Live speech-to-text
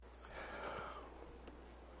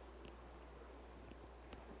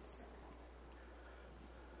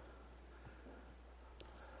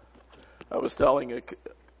was telling a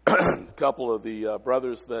couple of the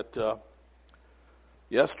brothers that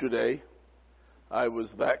yesterday I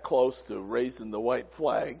was that close to raising the white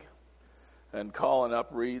flag and calling up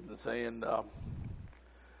Reed and saying,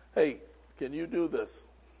 hey, can you do this?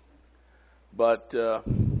 But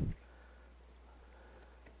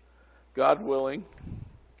God willing,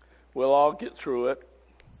 we'll all get through it.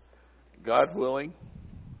 God willing,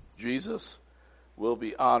 Jesus will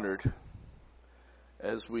be honored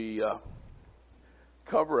as we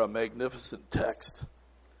cover a magnificent text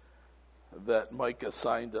that Mike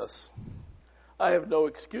assigned us. I have no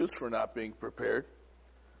excuse for not being prepared.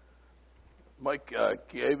 Mike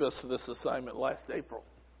gave us this assignment last April.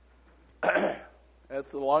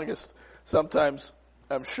 That's the longest. Sometimes,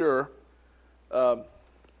 I'm sure,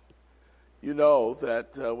 you know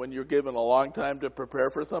that when you're given a long time to prepare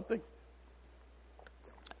for something,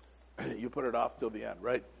 you put it off till the end,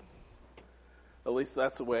 right? At least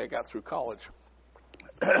that's the way I got through college.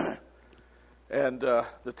 And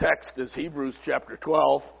the text is Hebrews chapter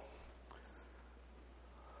 12.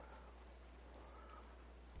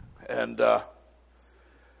 And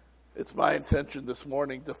it's my intention this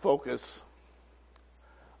morning to focus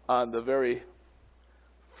on the very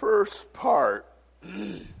first part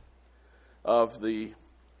of the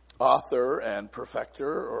author and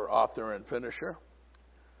perfecter, or author and finisher.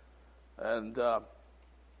 And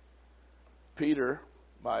Peter,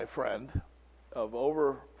 my friend of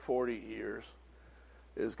over 40 years,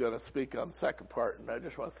 is going to speak on the second part. And I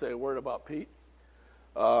just want to say a word about Pete.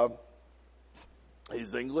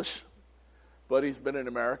 He's English, but he's been in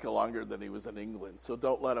America longer than he was in England. So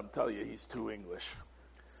don't let him tell you he's too English.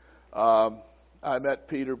 I met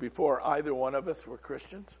Peter before either one of us were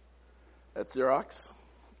Christians at Xerox.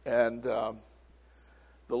 And the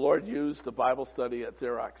Lord used the Bible study at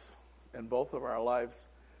Xerox in both of our lives.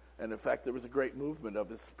 And in fact, there was a great movement of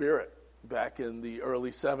His Spirit back in the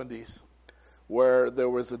early 70s where there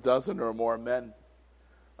was a dozen or more men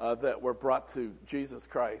that were brought to Jesus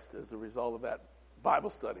Christ as a result of that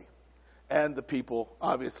Bible study. And the people,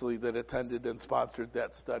 obviously, that attended and sponsored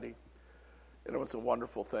that study. And it was a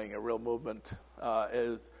wonderful thing, a real movement.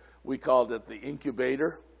 As we called it, the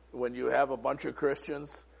incubator. When you have a bunch of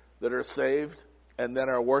Christians that are saved and then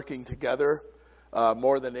are working together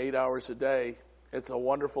more than 8 hours a day, it's a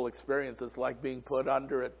wonderful experience. It's like being put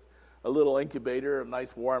under it, a little incubator, a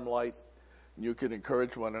nice warm light. And you can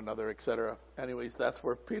encourage one another, etc. Anyways, that's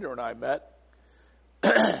where Peter and I met.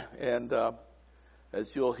 And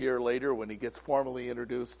as you'll hear later when he gets formally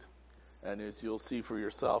introduced, and as you'll see for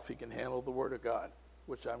yourself, he can handle the Word of God,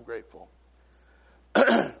 which I'm grateful.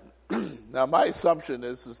 Now, my assumption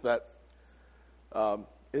is that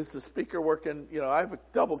is the speaker working? You know, I have a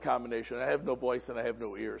double combination. I have no voice and I have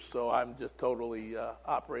no ears, so I'm just totally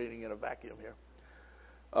operating in a vacuum here.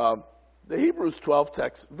 The Hebrews 12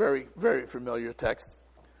 text, very, very familiar text.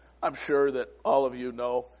 I'm sure that all of you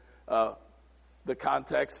know the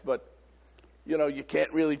context, but, you know, you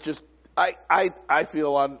can't really just, I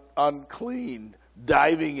feel unclean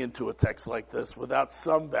diving into a text like this without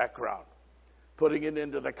some background, putting it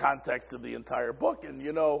into the context of the entire book. And,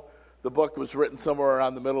 you know, the book was written somewhere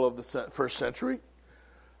around the middle of the first century.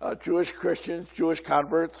 Jewish Christians, Jewish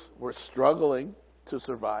converts were struggling to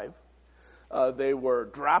survive. They were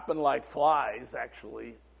dropping like flies,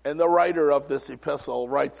 actually. And the writer of this epistle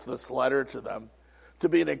writes this letter to them to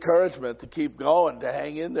be an encouragement to keep going, to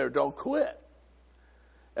hang in there, don't quit.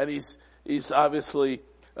 And he's obviously,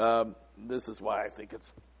 this is why I think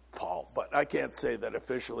it's Paul, but I can't say that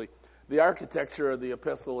officially. The architecture of the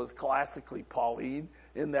epistle is classically Pauline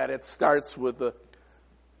in that it starts with the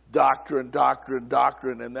doctrine,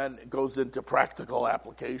 and then it goes into practical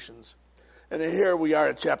applications. And here we are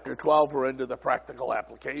at chapter 12, we're into the practical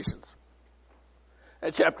applications.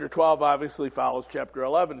 And chapter 12 obviously follows chapter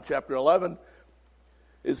 11. Chapter 11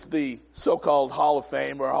 is the so-called Hall of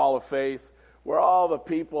Fame or Hall of Faith, where all the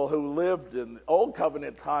people who lived in Old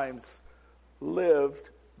Covenant times lived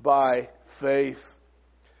by faith.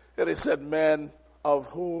 And it said, men of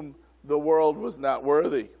whom the world was not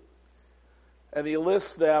worthy. And he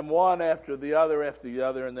lists them one after the other,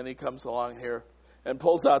 and then he comes along here and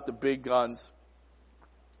pulls out the big guns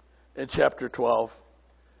in chapter 12.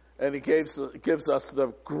 And he gives us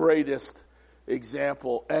the greatest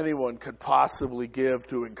example anyone could possibly give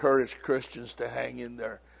to encourage Christians to hang in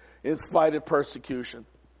there, in spite of persecution,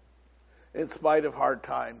 in spite of hard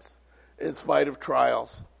times, in spite of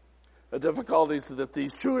trials. The difficulties that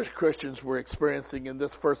these Jewish Christians were experiencing in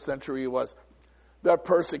this first century was that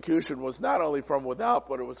persecution was not only from without,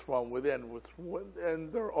 but it was from within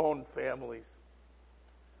their own families.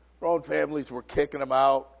 Their own families were kicking them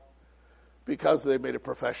out because they made a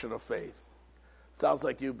profession of faith. Sounds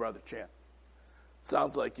like you, Brother Chan.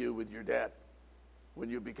 Sounds like you with your dad when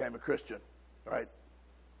you became a Christian, right?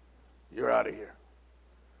 You're out of here.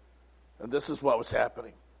 And this is what was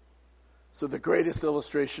happening. So the greatest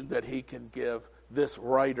illustration that he can give, this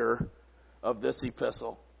writer of this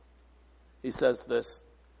epistle, he says this: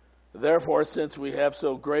 therefore, since we have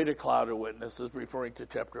so great a cloud of witnesses, referring to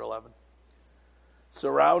chapter 11,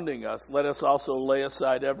 surrounding us, let us also lay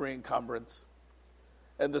aside every encumbrance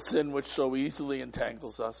and the sin which so easily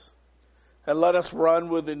entangles us. And let us run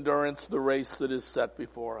with endurance the race that is set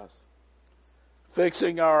before us,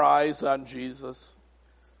 fixing our eyes on Jesus,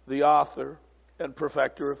 the author and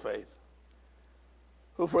perfecter of faith,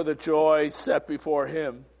 who for the joy set before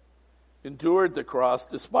him endured the cross,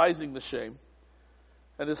 despising the shame,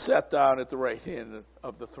 and is sat down at the right hand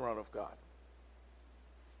of the throne of God.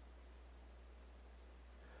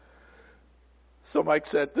 So Mike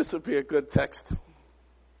said this would be a good text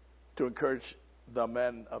to encourage the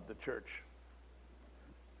men of the church.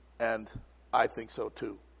 And I think so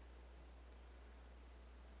too.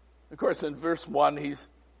 Of course, in verse 1, he's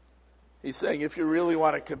saying if you really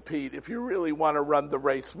want to compete, if you really want to run the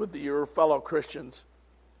race with your fellow Christians,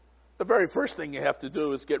 the very first thing you have to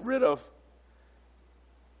do is get rid of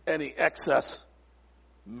any excess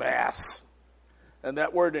mass. And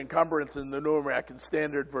that word encumbrance in the New American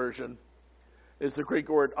Standard Version is the Greek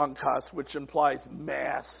word onkos, which implies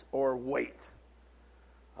mass or weight.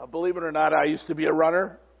 Believe it or not, I used to be a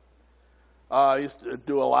runner. I used to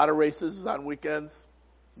do a lot of races on weekends.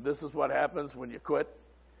 This is what happens when you quit.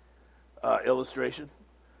 Illustration.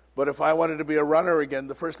 But if I wanted to be a runner again,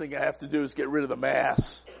 the first thing I have to do is get rid of the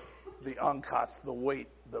mass, the onkos, the weight,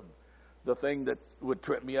 the thing that would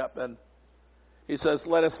trip me up. And he says,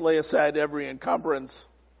 let us lay aside every encumbrance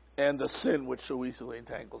and the sin which so easily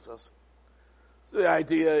entangles us. So the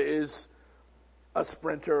idea is a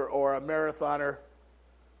sprinter or a marathoner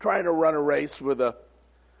trying to run a race with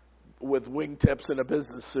wingtips and a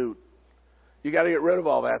business suit. You got to get rid of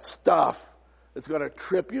all that stuff. It's going to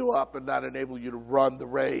trip you up and not enable you to run the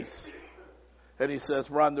race. And he says,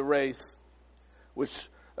 run the race, which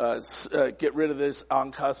get rid of this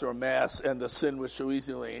onkos or mass and the sin which so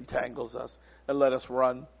easily entangles us, and let us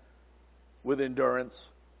run with endurance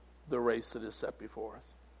the race that is set before us.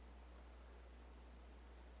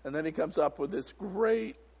 And then he comes up with this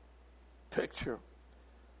great picture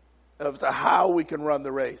of how we can run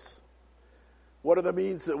the race. What are the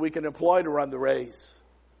means that we can employ to run the race?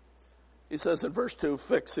 He says in verse 2,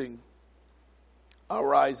 fixing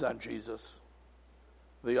our eyes on Jesus,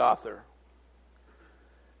 the author.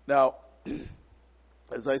 Now,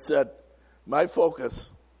 as I said, my focus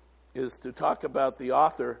is to talk about the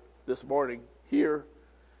author this morning here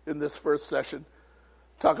in this first session,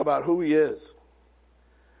 talk about who he is.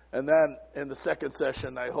 And then in the second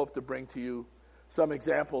session, I hope to bring to you some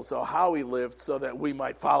examples of how he lived so that we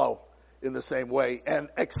might follow in the same way and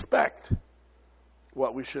expect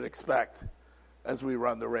what we should expect as we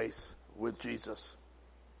run the race with Jesus.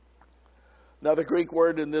 Now, the Greek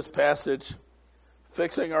word in this passage,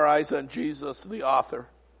 fixing our eyes on Jesus, the author.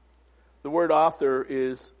 The word author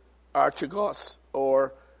is archegos,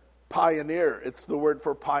 or pioneer. It's the word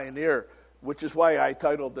for pioneer, which is why I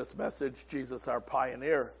titled this message, Jesus Our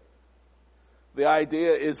Pioneer. The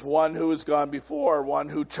idea is one who has gone before, one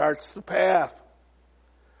who charts the path,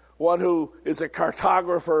 one who is a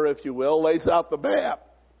cartographer, if you will, lays out the map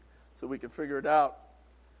so we can figure it out.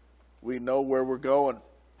 We know where we're going.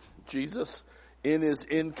 Jesus, in his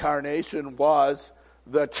incarnation, was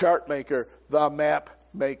the chart maker, the map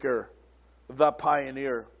maker, the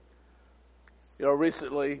pioneer. You know,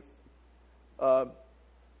 recently,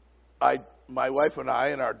 my wife and I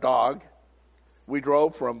and our dog, we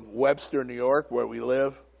drove from Webster, New York, where we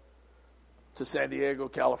live, to San Diego,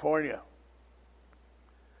 California.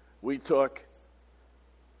 We took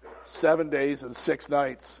 7 days and 6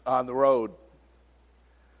 nights on the road.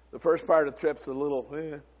 The first part of the trip's a little,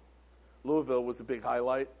 Louisville was a big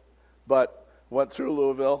highlight, but went through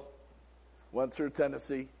Louisville, went through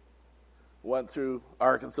Tennessee, went through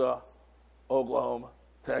Arkansas, Oklahoma,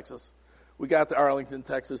 Texas. We got to Arlington,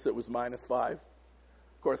 Texas. It was -5.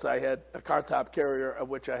 Of course, I had a car top carrier, of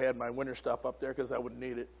which I had my winter stuff up there because I wouldn't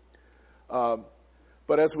need it.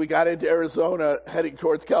 But as we got into Arizona, heading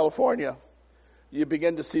towards California, you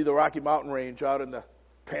begin to see the Rocky Mountain Range out in the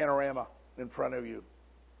panorama in front of you.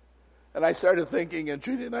 And I started thinking, and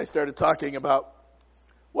Judy and I started talking about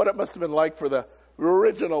what it must have been like for the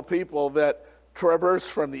original people that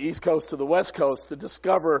traversed from the East Coast to the West Coast to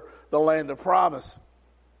discover the land of promise.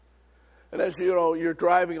 And as you know, you're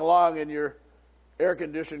driving along in your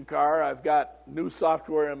air-conditioned car. I've got new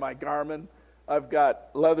software in my Garmin. I've got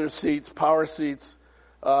leather seats, power seats.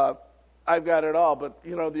 I've got it all. But,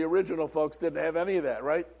 the original folks didn't have any of that,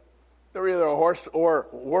 right? They're either a horse or,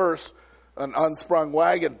 worse, an unsprung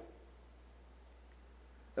wagon.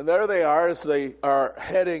 And there they are as they are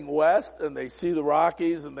heading west, and they see the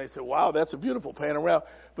Rockies, and they say, wow, that's a beautiful panorama.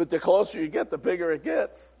 But the closer you get, the bigger it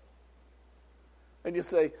gets. And you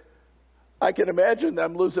say, I can imagine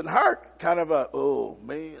them losing heart, kind of oh,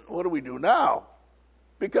 man, what do we do now?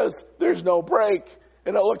 Because there's no break,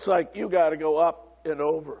 and it looks like you got to go up and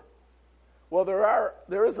over. Well,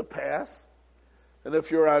 there is a pass. And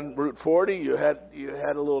if you're on Route 40, you head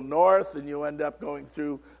a little north, and you end up going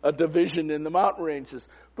through a division in the mountain ranges.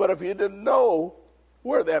 But if you didn't know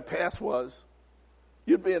where that pass was,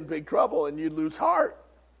 you'd be in big trouble, and you'd lose heart.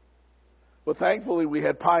 Well, thankfully, we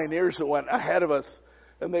had pioneers that went ahead of us,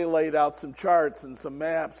 and they laid out some charts and some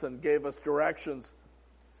maps and gave us directions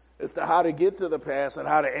as to how to get to the pass and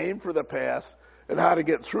how to aim for the pass and how to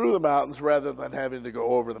get through the mountains rather than having to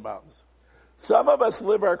go over the mountains. Some of us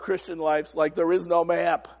live our Christian lives like there is no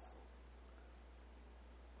map.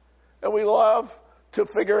 And we love to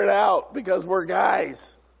figure it out because we're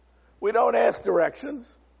guys. We don't ask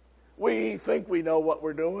directions. We think we know what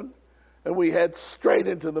we're doing, and we head straight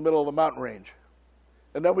into the middle of the mountain range.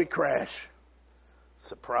 And then we crash.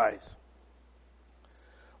 Surprise.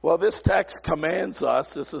 Well, this text commands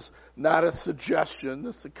us. This is not a suggestion.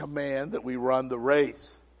 This is a command that we run the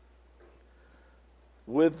race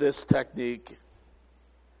with this technique,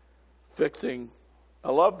 fixing.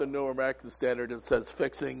 I love the New American Standard. It says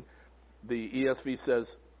fixing. The ESV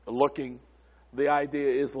says looking. The idea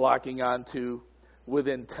is locking onto with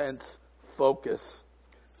intense focus,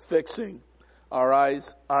 fixing our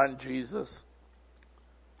eyes on Jesus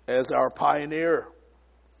as our pioneer,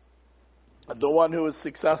 the one who has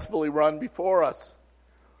successfully run before us,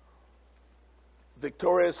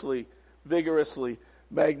 victoriously, vigorously,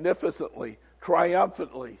 magnificently,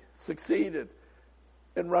 triumphantly succeeded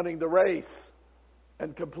in running the race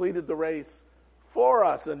and completed the race for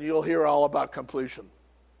us. And you'll hear all about completion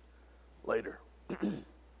later.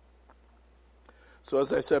 So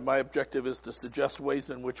as I said, my objective is to suggest ways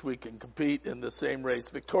in which we can compete in the same race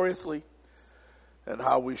victoriously and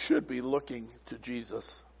how we should be looking to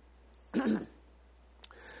Jesus. And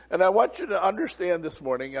I want you to understand this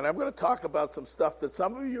morning, and I'm going to talk about some stuff that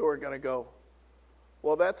some of you are going to go,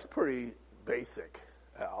 well, that's pretty basic,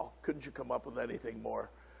 Al. Couldn't you come up with anything more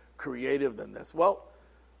creative than this? Well,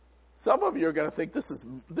 some of you are going to think this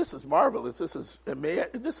is marvelous. This is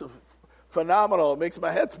phenomenal. It makes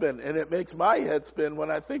my head spin, and it makes my head spin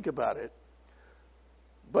when I think about it.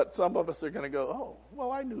 But some of us are going to go, oh,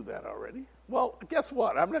 well, I knew that already. Well, guess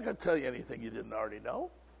what? I'm not going to tell you anything you didn't already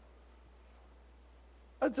know.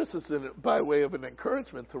 Just as by way of an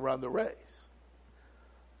encouragement to run the race.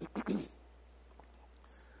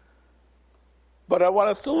 But I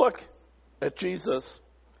want us to look at Jesus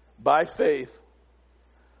by faith,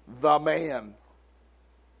 the man.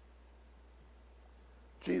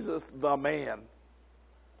 Jesus, the man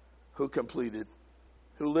who completed,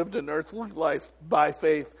 who lived an earthly life by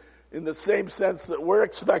faith in the same sense that we're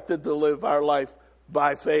expected to live our life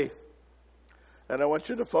by faith. And I want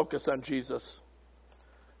you to focus on Jesus.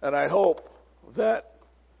 And I hope that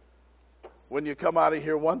when you come out of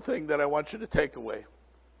here, one thing that I want you to take away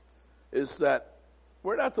is that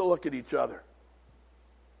we're not to look at each other.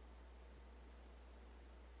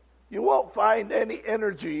 You won't find any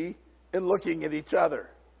energy in looking at each other.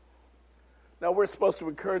 Now, we're supposed to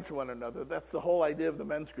encourage one another. That's the whole idea of the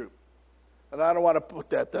men's group. And I don't want to put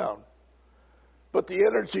that down. But the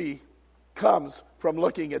energy comes from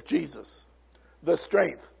looking at Jesus. The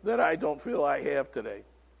strength that I don't feel I have today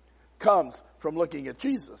comes from looking at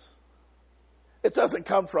Jesus. It doesn't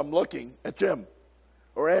come from looking at Jim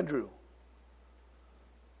or Andrew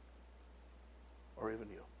or even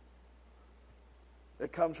you.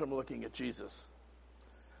 It comes from looking at Jesus.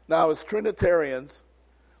 Now, as Trinitarians,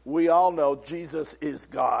 we all know Jesus is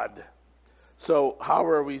God. So how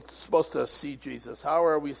are we supposed to see Jesus? How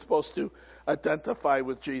are we supposed to identify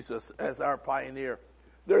with Jesus as our pioneer?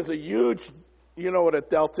 There's a huge, you know what a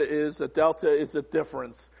delta is? A delta is a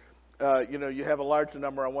difference. You have a large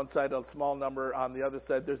number on one side, a small number on the other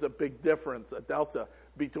side. There's a big difference, a delta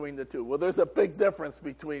between the two. Well, there's a big difference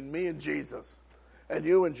between me and Jesus and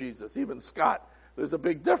you and Jesus. Even Scott, there's a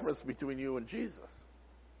big difference between you and Jesus.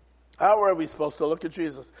 How are we supposed to look at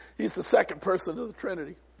Jesus? He's the second person of the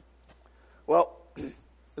Trinity. Well,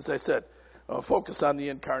 as I said, I'll focus on the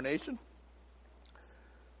incarnation.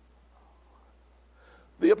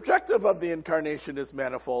 The objective of the incarnation is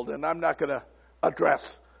manifold, and I'm not going to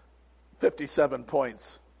address 57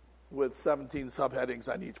 points with 17 subheadings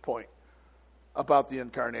on each point. about the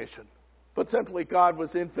incarnation. But simply, God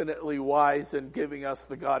was infinitely wise in giving us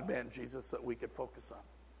the God-man Jesus that we could focus on.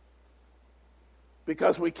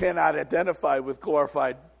 Because we cannot identify with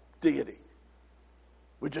glorified deity.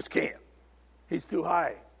 We just can't. He's too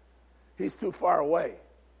high. He's too far away.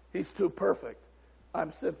 He's too perfect.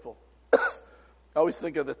 I'm sinful. I always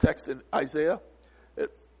think of the text in Isaiah.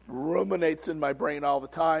 It ruminates in my brain all the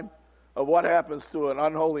time of what happens to an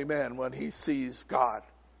unholy man when he sees God.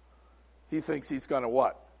 He thinks he's going to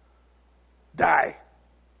what? Die.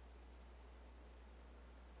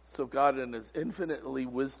 So God, in his infinitely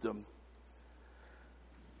wisdom,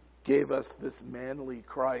 gave us this manly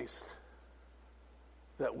Christ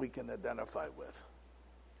that we can identify with.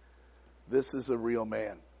 This is a real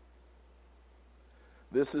man.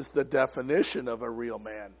 This is the definition of a real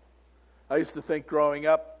man. I used to think growing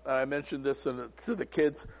up, and I mentioned this to the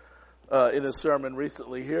kids in a sermon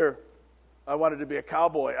recently here, I wanted to be a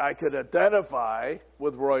cowboy. I could identify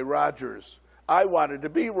with Roy Rogers. I wanted to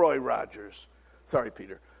be Roy Rogers. Sorry,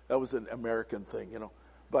 Peter. That was an American thing,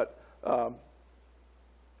 But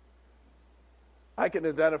I can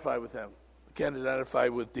identify with him. I can't identify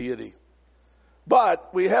with deity.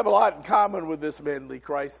 But we have a lot in common with this manly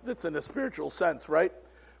Christ. That's in a spiritual sense, right?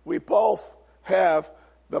 We both have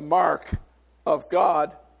the mark of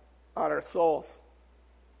God on our souls.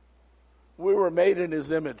 We were made in his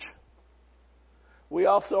image. We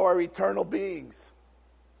also are eternal beings.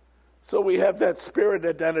 So we have that spirit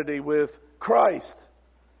identity with Christ.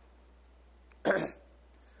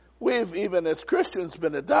 We've, even as Christians,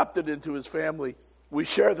 been adopted into his family. We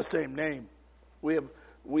share the same name.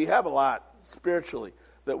 We have a lot spiritually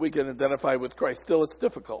that we can identify with Christ. Still, it's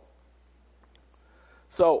difficult.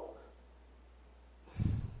 So,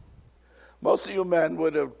 most of you men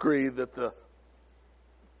would agree that the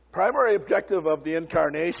primary objective of the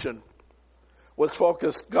incarnation was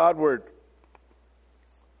focused Godward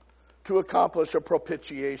to accomplish a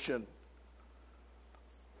propitiation.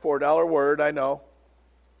 $4 word, I know,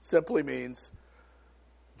 simply means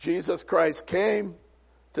Jesus Christ came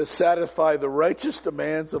to satisfy the righteous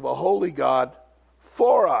demands of a holy God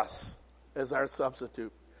for us as our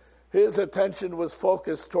substitute. His attention was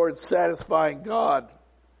focused towards satisfying God,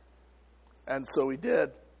 and so he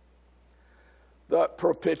did. The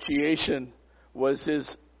propitiation was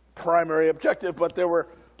his primary objective, but there were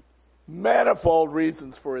manifold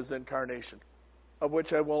reasons for his incarnation, of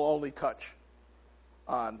which I will only touch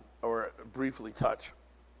on, or briefly touch.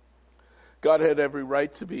 God had every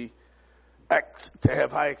right to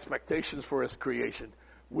have high expectations for his creation.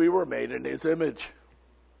 We were made in his image.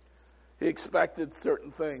 He expected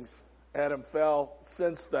certain things. Adam fell.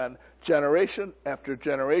 Since then, generation after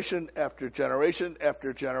generation after generation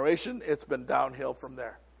after generation, it's been downhill from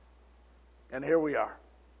there. And here we are,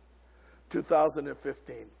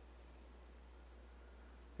 2015.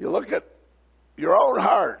 You look at your own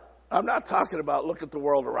heart. I'm not talking about look at the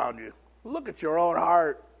world around you. Look at your own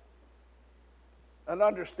heart and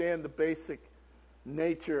understand the basic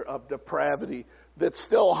nature of depravity that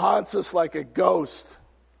still haunts us like a ghost.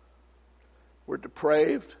 We're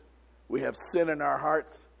depraved. We have sin in our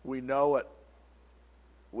hearts. We know it.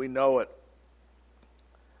 We know it.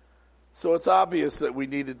 So it's obvious that we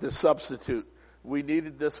needed this substitute. We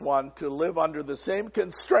needed this one to live under the same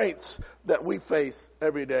constraints that we face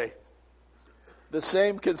every day. The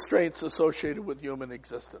same constraints associated with human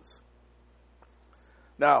existence.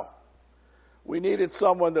 Now, we needed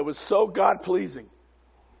someone that was so God-pleasing,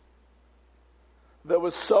 that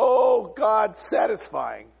was so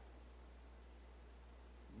God-satisfying,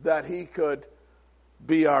 that he could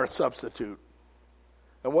be our substitute.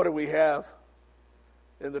 And what do we have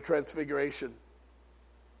in the Transfiguration?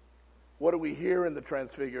 What do we hear in the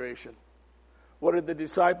Transfiguration? What did the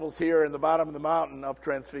disciples hear in the bottom of the mountain of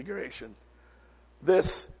Transfiguration?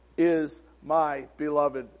 This is my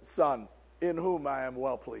beloved Son, in whom I am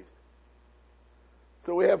well pleased.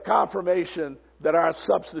 So we have confirmation that our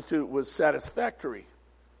substitute was satisfactory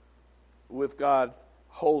with God's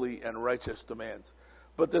holy and righteous demands.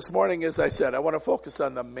 But this morning, as I said, I want to focus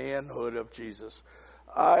on the manhood of Jesus.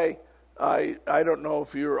 I don't know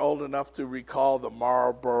if you're old enough to recall the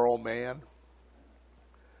Marlboro Man.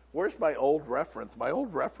 Where's my old reference? My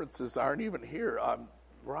old references aren't even here.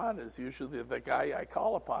 Ron is usually the guy I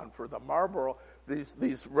call upon for the Marlboro,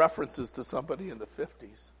 these references to somebody in the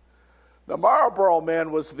 50s. The Marlboro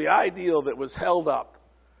Man was the ideal that was held up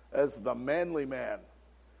as the manly man.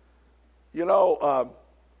 You know,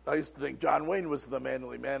 I used to think John Wayne was the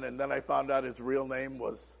manly man, and then I found out his real name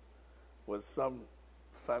was some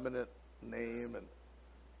feminine name, and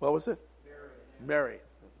what was it?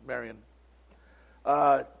 Marion.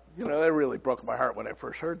 That really broke my heart when I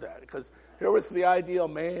first heard that, because here was the ideal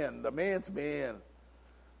man, the man's man.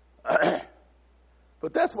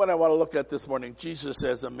 But that's what I want to look at this morning, Jesus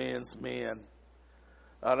as a man's man.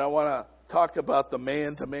 And I want to talk about the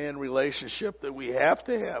man-to-man relationship that we have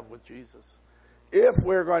to have with Jesus if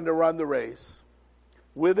we're going to run the race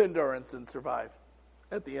with endurance and survive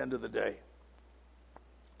at the end of the day.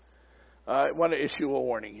 I want to issue a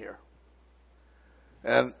warning here.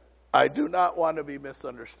 And I do not want to be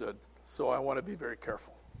misunderstood, so I want to be very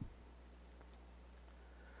careful.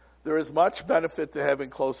 There is much benefit to having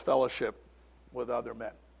close fellowship with other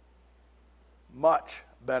men. Much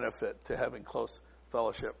benefit to having close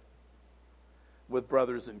fellowship with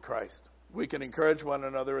brothers in Christ. We can encourage one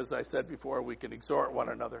another, as I said before, we can exhort one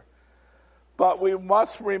another. But we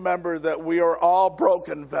must remember that we are all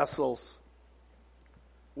broken vessels.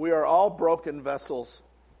 We are all broken vessels.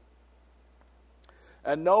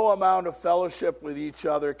 And no amount of fellowship with each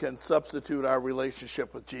other can substitute our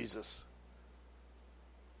relationship with Jesus.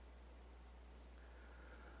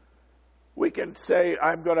 We can say,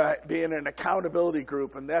 I'm going to be in an accountability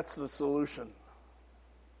group, and that's the solution.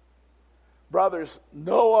 Brothers,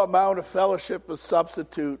 no amount of fellowship is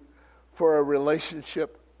substitute for a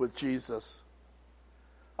relationship with Jesus.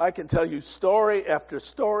 I can tell you story after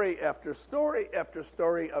story after story after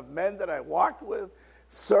story of men that I walked with,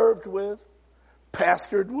 served with,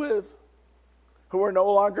 pastored with, who are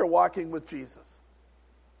no longer walking with Jesus.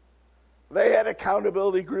 They had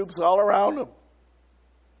accountability groups all around them.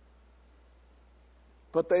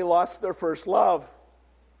 But they lost their first love.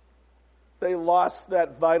 They lost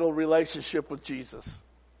that vital relationship with Jesus.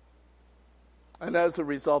 And as a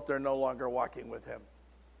result, they're no longer walking with him.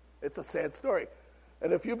 It's a sad story.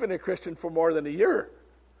 And if you've been a Christian for more than a year,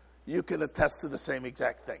 you can attest to the same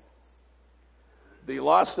exact thing. They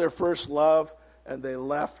lost their first love and they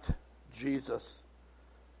left Jesus.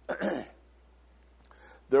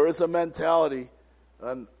 There is a mentality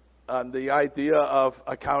on the idea of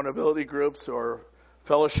accountability groups or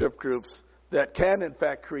fellowship groups that can, in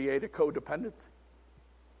fact, create a codependency.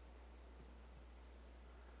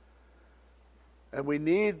 And we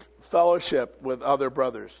need fellowship with other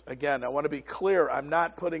brothers. Again, I want to be clear, I'm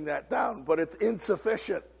not putting that down, but it's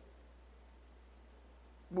insufficient.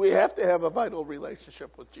 We have to have a vital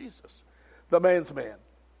relationship with Jesus, the man's man.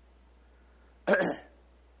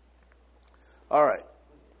 All right.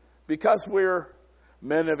 Because we're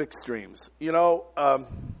men of extremes.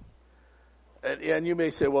 And you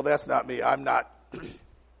may say, well, that's not me. I'm not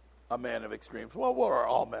a man of extremes. Well, we're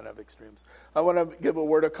all men of extremes. I want to give a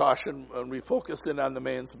word of caution when we focus in on the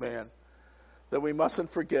man's man, that we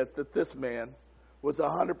mustn't forget that this man was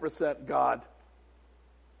 100% God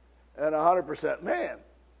and 100% man.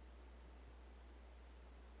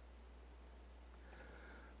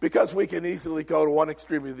 Because we can easily go to one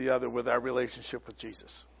extreme or the other with our relationship with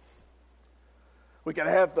Jesus. We can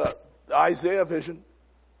have the Isaiah vision.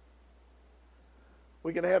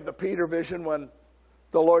 We can have the Peter vision when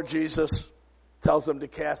the Lord Jesus tells him to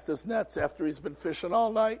cast his nets after he's been fishing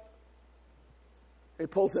all night. He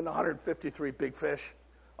pulls in 153 big fish,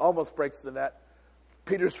 almost breaks the net.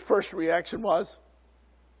 Peter's first reaction was,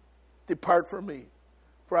 "Depart from me,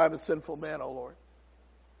 for I'm a sinful man, O Lord."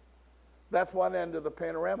 That's one end of the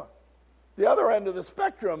panorama. The other end of the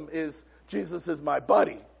spectrum is, Jesus is my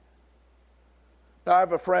buddy. Now, I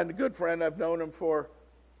have a good friend, I've known him for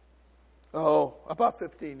about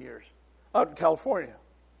 15 years, out in California.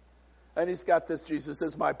 And he's got this Jesus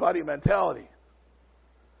is my buddy mentality.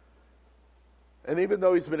 And even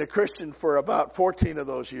though he's been a Christian for about 14 of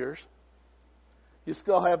those years, you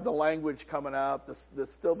still have the language coming out,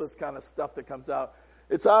 there's still this kind of stuff that comes out.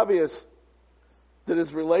 It's obvious that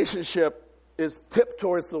his relationship is tipped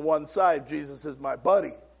towards the one side, Jesus is my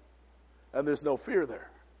buddy, and there's no fear there.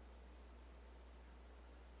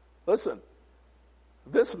 Listen,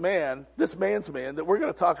 this man's man that we're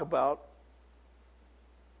going to talk about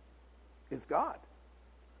is God.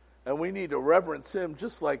 And we need to reverence him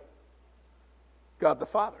just like God the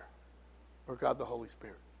Father or God the Holy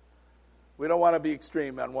Spirit. We don't want to be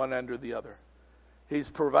extreme on one end or the other. He's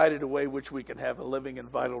provided a way which we can have a living and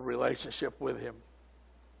vital relationship with him.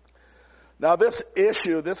 Now this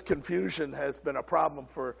issue, this confusion has been a problem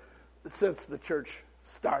since the church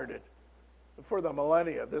started. For the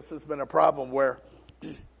millennia, this has been a problem where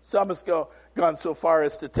some has gone so far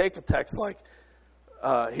as to take a text like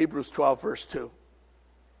Hebrews 12, verse 2.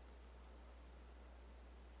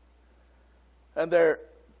 And they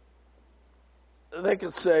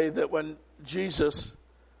can say that when Jesus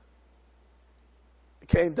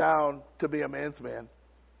came down to be a man's man,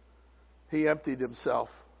 he emptied himself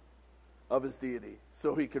of his deity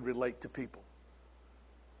so he could relate to people.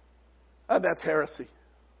 And that's heresy.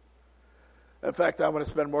 In fact, I'm going to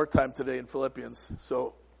spend more time today in Philippians.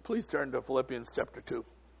 So please turn to Philippians chapter 2.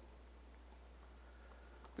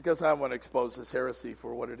 Because I want to expose this heresy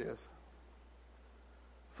for what it is.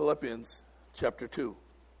 Philippians chapter 2.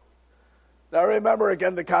 Now remember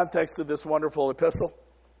again the context of this wonderful epistle.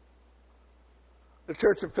 The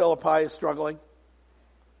church of Philippi is struggling.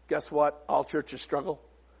 Guess what? All churches struggle.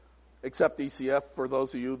 Except ECF, for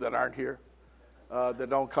those of you that aren't here, that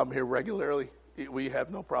don't come here regularly. We have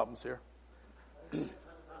no problems here.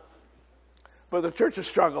 But the church is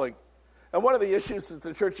struggling. And one of the issues that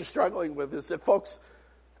the church is struggling with is that folks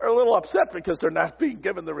are a little upset because they're not being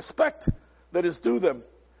given the respect that is due them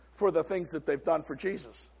for the things that they've done for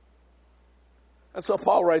Jesus. And so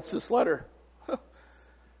Paul writes this letter.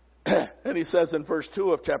 And he says in verse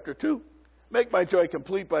 2 of chapter 2, make my joy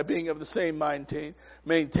complete by being of the same mind,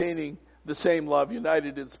 maintaining the same love,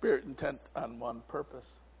 united in spirit, intent on one purpose.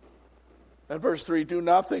 And verse 3, do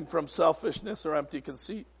nothing from selfishness or empty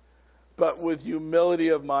conceit, but with humility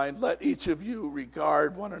of mind, let each of you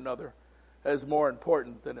regard one another as more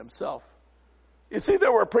important than himself. You see,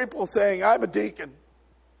 there were people saying, I'm a deacon,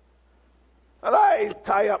 and I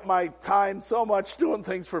tie up my time so much doing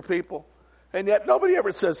things for people, and yet nobody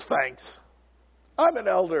ever says thanks. I'm an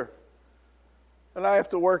elder, and I have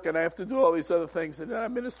to work, and I have to do all these other things, and then I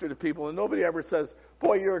minister to people, and nobody ever says,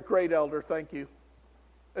 boy, you're a great elder, thank you.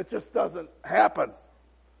 It just doesn't happen.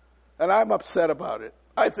 And I'm upset about it.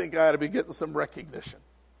 I think I ought to be getting some recognition.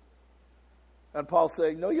 And Paul's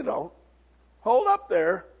saying, no, you don't. Hold up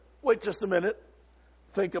there. Wait just a minute.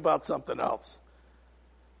 Think about something else.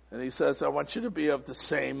 And he says, I want you to be of the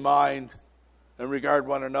same mind and regard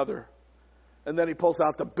one another. And then he pulls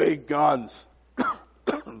out the big guns.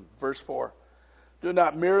 Verse 4. Do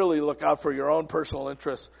not merely look out for your own personal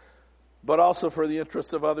interests, but also for the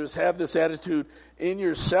interests of others. Have this attitude in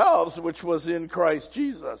yourselves, which was in Christ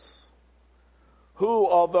Jesus, who,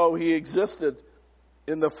 although he existed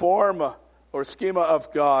in the form or schema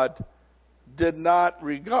of God, did not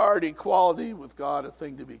regard equality with God a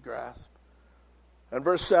thing to be grasped. And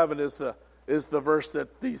verse 7 is the verse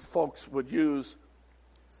that these folks would use.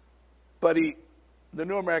 But the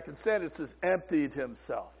New American Standard says, emptied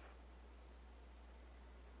himself.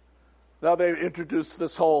 Now they introduced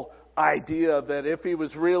this whole idea that if he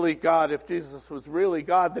was really God, if Jesus was really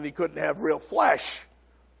God, then he couldn't have real flesh.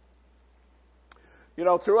 You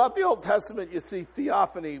know, throughout the Old Testament, you see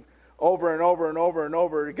theophany over and over and over and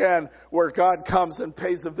over again, where God comes and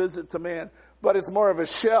pays a visit to man. But it's more of a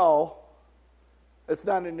shell. It's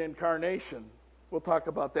not an incarnation. We'll talk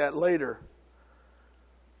about that later.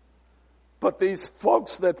 But these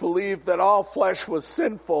folks that believed that all flesh was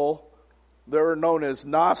sinful, they were known as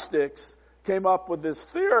Gnostics, came up with this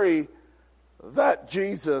theory that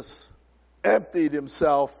Jesus emptied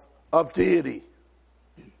himself of deity.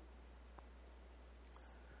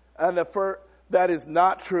 And that is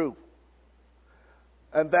not true.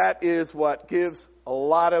 And that is what gives a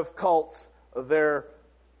lot of cults their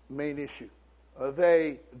main issue.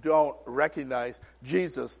 They don't recognize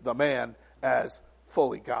Jesus, the man, as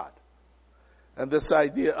fully God. And this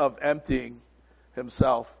idea of emptying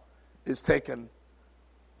himself is taken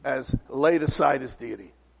as laid aside as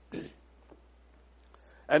deity.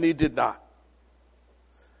 And he did not.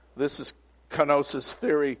 This is kenosis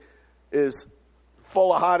theory, is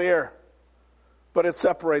full of hot air, but it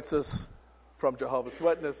separates us from Jehovah's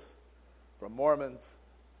Witnesses, from Mormons,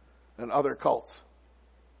 and other cults.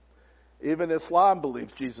 Even Islam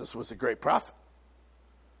believes Jesus was a great prophet.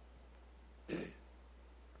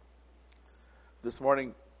 This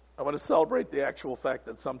morning, I want to celebrate the actual fact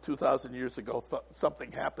that some 2,000 years ago,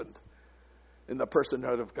 something happened in the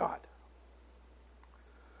personhood of God.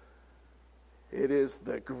 It is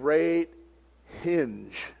the great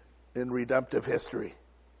hinge in redemptive history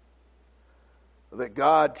that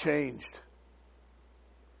God changed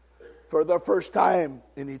for the first time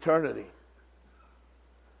in eternity.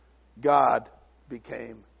 God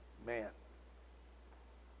became man.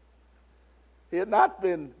 He had not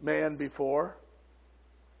been man before.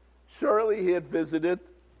 Surely he had visited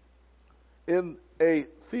in a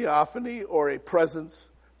theophany or a presence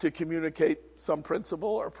to communicate some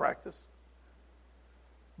principle or practice.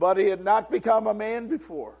 But he had not become a man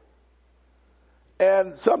before.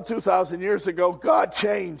 And some 2,000 years ago, God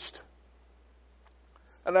changed.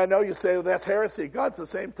 And I know you say, well, that's heresy. God's the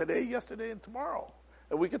same today, yesterday, and tomorrow.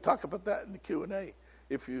 And we could talk about that in the Q&A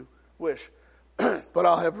if you wish. But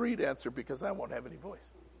I'll have Reed answer because I won't have any voice.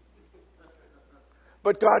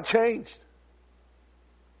 But God changed.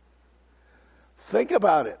 Think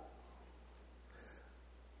about it.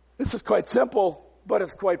 This is quite simple, but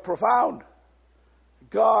it's quite profound.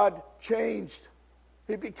 God changed.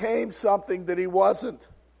 He became something that he wasn't.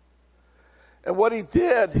 And what he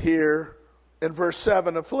did here in verse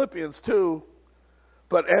 7 of Philippians 2,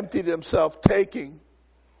 but emptied himself, taking.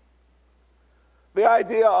 The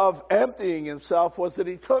idea of emptying himself was that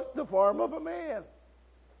he took the form of a man.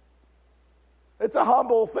 It's a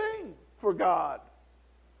humble thing for God.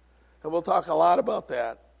 And we'll talk a lot about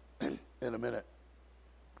that in a minute.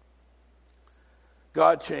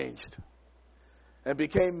 God changed and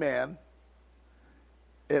became man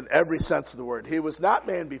in every sense of the word. He was not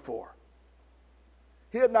man before.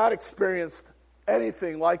 He had not experienced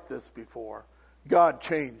anything like this before. God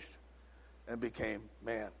changed and became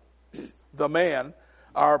man. The man,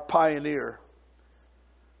 our pioneer,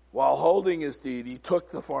 while holding his deed, he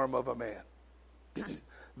took the form of a man.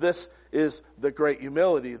 This is the great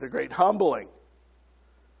humility, the great humbling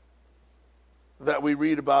that we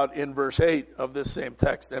read about in verse 8 of this same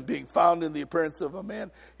text. And being found in the appearance of a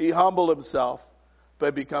man, he humbled himself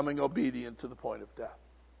by becoming obedient to the point of death.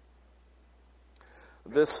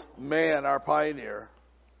 This man, our pioneer,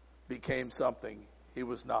 became something he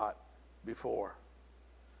was not before.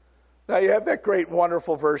 Now you have that great,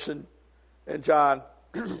 wonderful verse in John,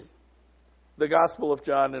 the Gospel of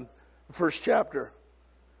John in the first chapter.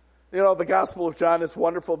 You know, the Gospel of John is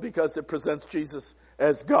wonderful because it presents Jesus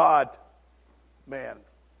as God, man,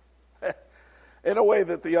 in a way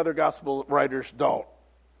that the other Gospel writers don't.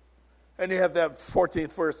 And you have that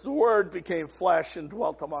 14th verse, the Word became flesh and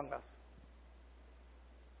dwelt among us.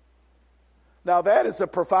 Now that is a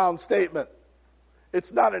profound statement.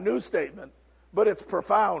 It's not a new statement, but it's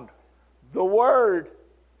profound. The Word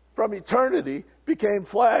from eternity became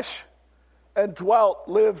flesh and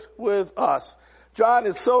lived with us. John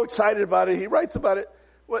is so excited about it. He writes about it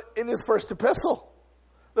in his first epistle.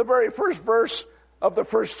 The very first verse of the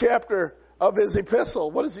first chapter of his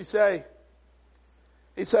epistle. What does he say?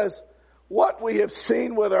 He says, what we have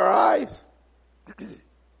seen with our eyes,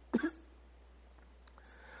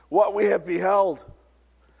 what we have beheld,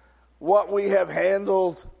 what we have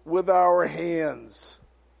handled with our hands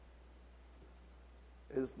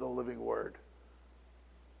is the living Word.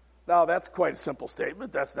 Now, that's quite a simple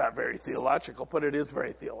statement. That's not very theological, but it is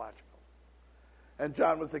very theological. And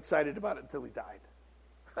John was excited about it until he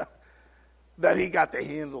died. That he got to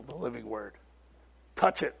handle the living Word.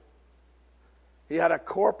 Touch it. He had a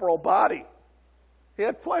corporal body. He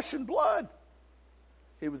had flesh and blood.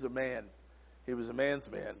 He was a man. He was a man's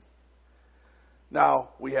man. Now,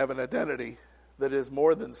 we have an identity that is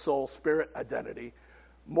more than soul-spirit identity,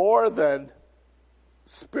 more than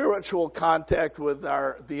spiritual contact with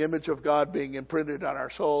the image of God being imprinted on our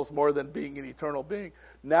souls, more than being an eternal being.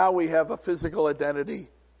 Now we have a physical identity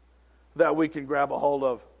that we can grab a hold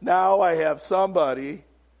of. Now I have somebody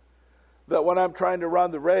that when I'm trying to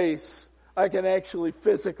run the race, I can actually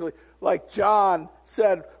physically, like John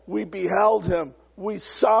said, we beheld him, we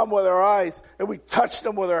saw him with our eyes, and we touched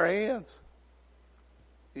him with our hands.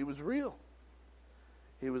 He was real.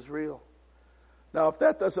 He was real. Now, if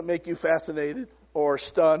that doesn't make you fascinated or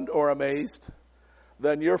stunned or amazed,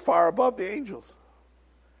 then you're far above the angels.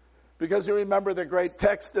 Because you remember the great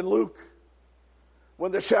text in Luke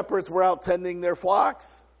when the shepherds were out tending their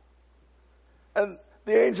flocks. And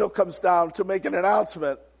the angel comes down to make an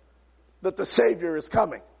announcement that the Savior is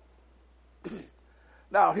coming.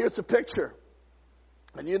 Now, here's a picture.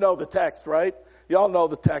 And you know the text, right? You all know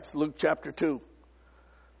the text, Luke chapter 2.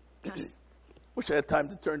 Wish I had time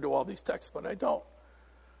to turn to all these texts, but I don't.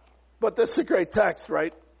 But this is a great text,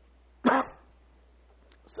 right?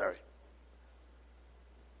 Sorry.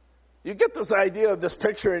 You get this idea of this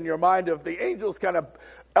picture in your mind of the angels kind of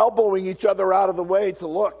elbowing each other out of the way to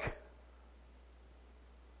look.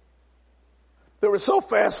 They were so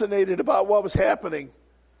fascinated about what was happening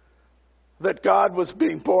that God was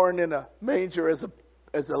being born in a manger as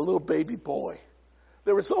a little baby boy.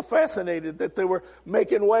 They were so fascinated that they were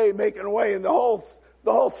making way, and the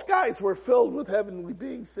whole skies were filled with heavenly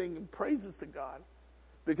beings singing praises to God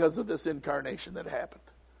because of this incarnation that happened.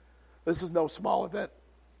 This is no small event.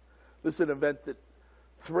 This is an event that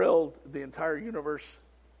thrilled the entire universe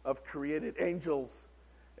of created angels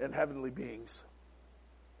and heavenly beings.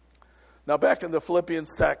 Now back in the Philippians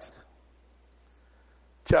text,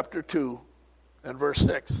 chapter 2 and verse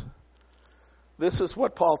 6. This is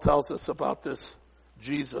what Paul tells us about this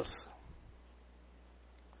Jesus,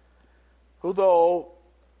 who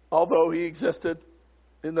although he existed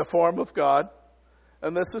in the form of God,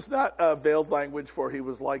 and this is not a veiled language for he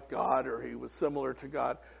was like God or he was similar to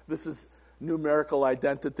God. This is numerical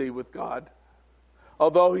identity with God.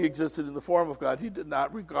 Although he existed in the form of God, he did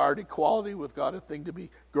not regard equality with God a thing to be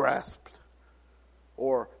grasped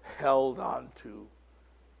or held on to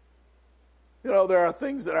You know, there are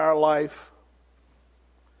things in our life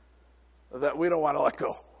that we don't want to let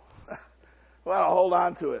go. We want to hold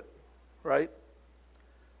on to it, right?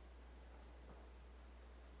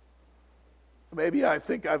 Maybe I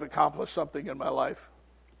think I've accomplished something in my life.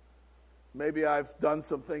 Maybe I've done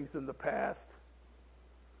some things in the past.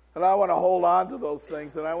 And I want to hold on to those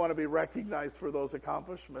things, and I want to be recognized for those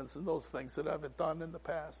accomplishments and those things that I've done in the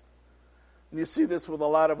past. And you see this with a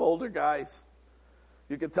lot of older guys.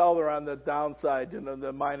 You can tell they're on the downside, you know,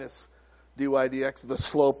 the minus dydx, the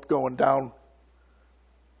slope going down.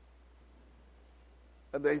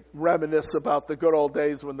 And they reminisce about the good old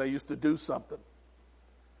days when they used to do something.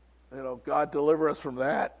 You know, God deliver us from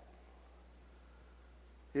that.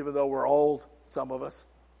 Even though we're old, some of us.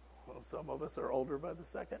 Well, some of us are older by the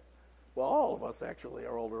second. Well, all of us actually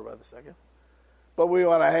are older by the second. But we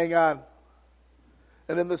want to hang on.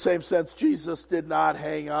 And in the same sense, Jesus did not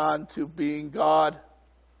hang on to being God.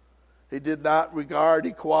 He did not regard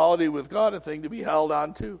equality with God a thing to be held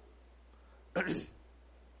on to.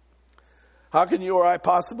 How can you or I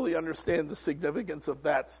possibly understand the significance of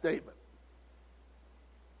that statement?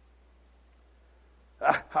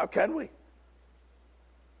 How can we?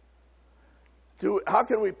 How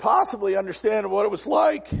can we possibly understand what it was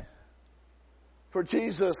like for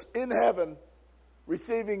Jesus in heaven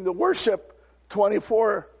receiving the worship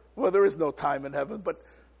 24, well, there is no time in heaven, but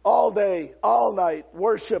all day, all night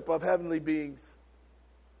worship of heavenly beings.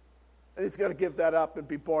 And he's going to give that up and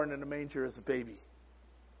be born in a manger as a baby.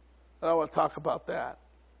 And I want to talk about that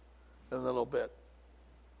in a little bit.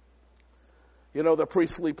 You know the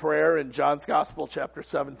priestly prayer in John's Gospel, chapter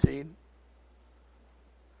 17?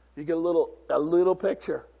 You get a little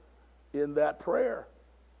picture in that prayer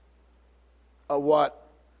of what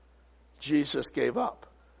Jesus gave up.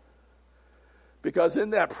 Because in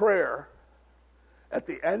that prayer, at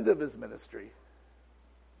the end of his ministry,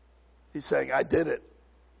 he's saying, I did it.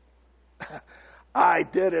 I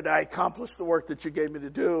did it. I accomplished the work that you gave me to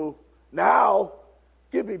do. Now,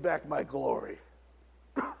 give me back my glory.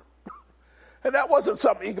 And that wasn't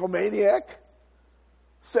some egomaniac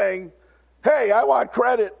saying, hey, I want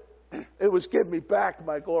credit. It was give me back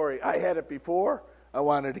my glory. I had it before. I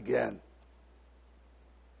want it again.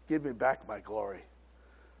 Give me back my glory.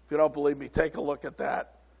 If you don't believe me, take a look at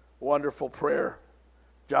that wonderful prayer.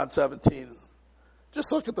 John 17.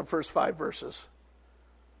 Just look at the first 5 verses.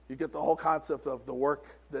 You get the whole concept of the work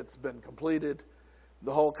that's been completed.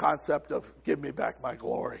 The whole concept of give me back my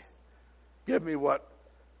glory. Give me what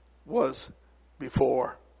was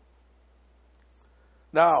before.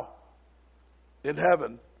 Now, in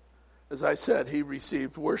heaven, as I said, he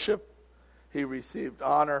received worship, he received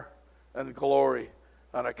honor and glory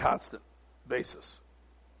on a constant basis.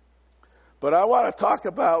 But I want to talk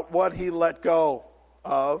about what he let go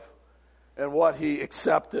of and what he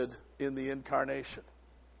accepted in the incarnation.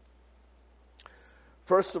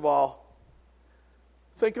 First of all,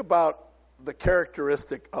 think about the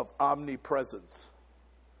characteristic of omnipresence.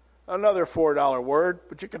 Another $4 word,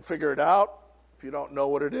 but you can figure it out if you don't know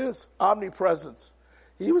what it is. Omnipresence.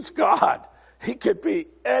 He was God. He could be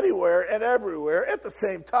anywhere and everywhere at the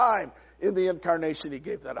same time. In the incarnation, he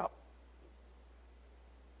gave that up.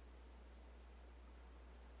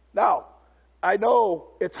 Now, I know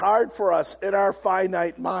it's hard for us in our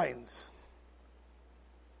finite minds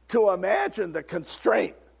to imagine the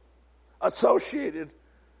constraint associated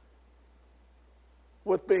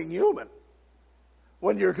with being human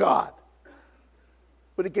when you're God.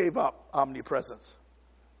 But he gave up omnipresence.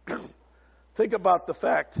 Think about the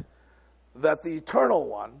fact that the eternal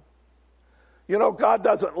one, you know, God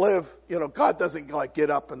doesn't live, God doesn't like get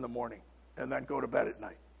up in the morning and then go to bed at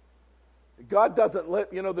night. God doesn't live,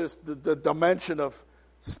 there's the dimension of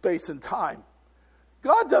space and time.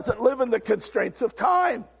 God doesn't live in the constraints of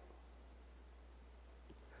time.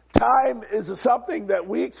 Time is something that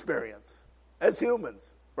we experience as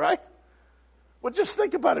humans, right? Well, just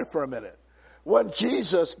think about it for a minute. When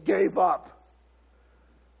Jesus gave up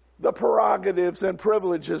the prerogatives and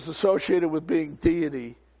privileges associated with being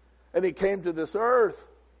deity, and he came to this earth,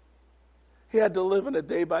 he had to live on a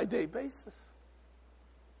day-by-day basis.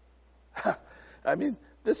 I mean,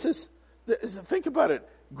 think about it,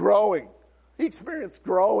 growing. He experienced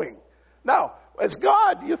growing. Now, as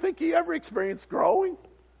God, do you think he ever experienced growing?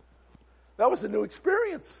 That was a new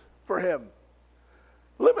experience for him.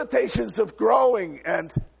 Limitations of growing,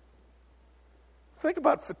 and think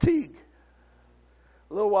about fatigue.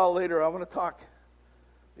 A little while later, I want to talk.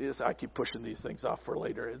 Yes, I keep pushing these things off for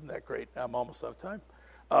later. Isn't that great? I'm almost out of time.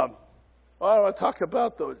 I want to talk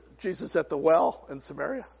about Jesus at the well in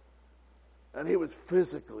Samaria. And he was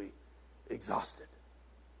physically exhausted.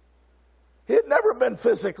 He had never been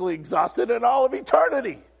physically exhausted in all of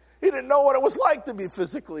eternity. He didn't know what it was like to be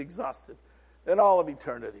physically exhausted in all of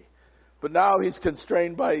eternity. But now he's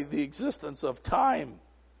constrained by the existence of time.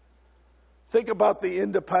 Think about the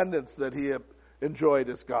independence that he enjoyed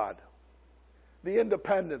as God. The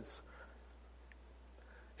independence.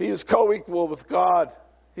 He is co-equal with God.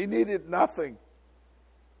 He needed nothing.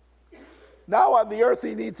 Now on the earth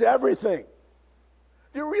he needs everything.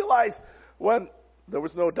 Do you realize when there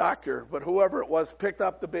was no doctor, but whoever it was picked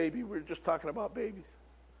up the baby, we were just talking about babies,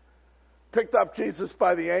 picked up Jesus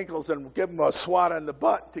by the ankles and gave him a swat on the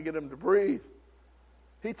butt to get him to breathe.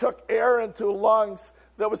 He took air into lungs.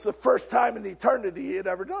 That was the first time in eternity he had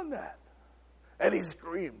ever done that. And he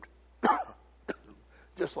screamed,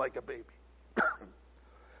 just like a baby.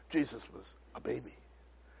 Jesus was a baby.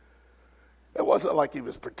 It wasn't like he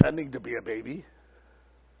was pretending to be a baby.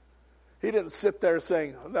 He didn't sit there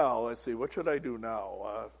saying, no, let's see, what should I do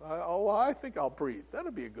now? I think I'll breathe.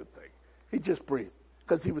 That'll be a good thing. He just breathed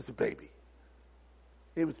because he was a baby.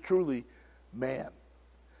 He was truly man,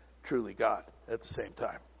 truly God at the same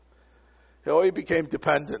time. He became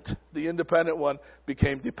dependent. The independent one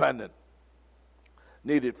became dependent.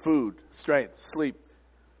 Needed food, strength, sleep,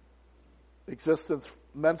 existence,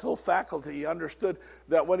 mental faculty. He understood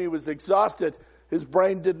that when he was exhausted, his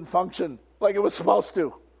brain didn't function like it was supposed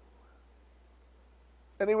to.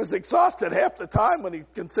 And he was exhausted half the time when he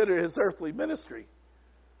considered his earthly ministry.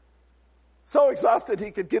 So exhausted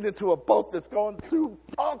he could get into a boat that's going through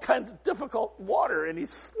all kinds of difficult water and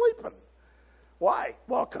he's sleeping. Why?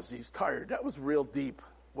 Well, because he's tired. That was real deep,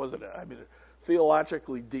 wasn't it? I mean,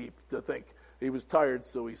 theologically deep to think he was tired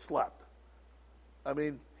so he slept. I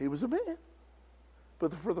mean, he was a man.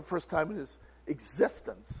 But for the first time in his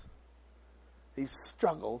existence, he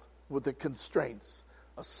struggled with the constraints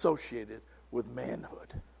associated with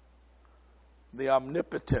manhood. The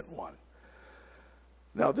omnipotent one.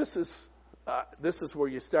 Now this is where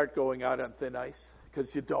you start going out on thin ice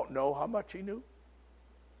because you don't know how much he knew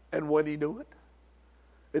and when he knew it.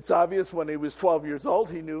 It's obvious when he was 12 years old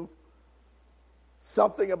he knew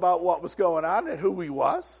something about what was going on and who he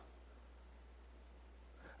was.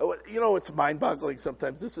 You know, it's mind-boggling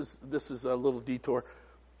sometimes. This is a little detour.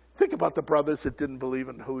 Think about the brothers that didn't believe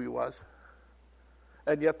in who he was.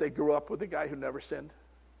 And yet they grew up with a guy who never sinned.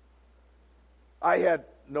 I had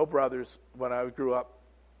no brothers when I grew up.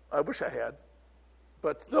 I wish I had.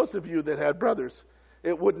 But those of you that had brothers,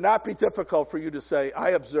 it would not be difficult for you to say, I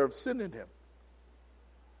observed sin in him.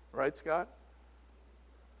 Right, Scott?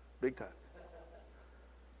 Big time.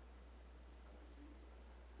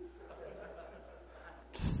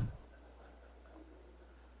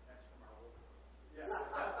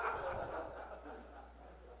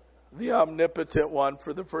 The omnipotent one,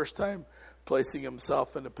 for the first time, placing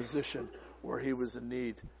himself in a position where he was in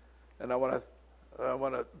need. And I want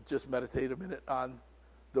to just meditate a minute on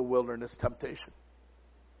the wilderness temptation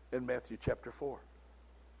in Matthew chapter 4.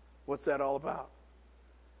 What's that all about?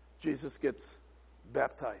 Jesus gets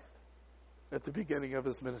baptized at the beginning of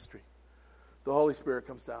his ministry. The Holy Spirit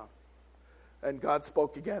comes down. And God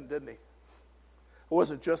spoke again, didn't he? It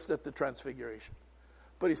wasn't just at the transfiguration,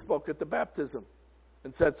 but he spoke at the baptism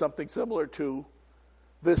and said something similar to,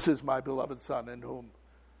 this is my beloved Son in whom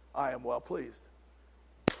I am well pleased.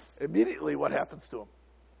 Immediately what happens to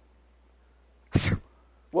him?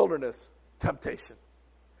 Wilderness, temptation.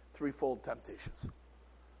 Threefold temptations.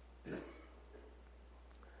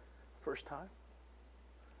 First time?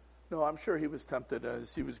 No, I'm sure he was tempted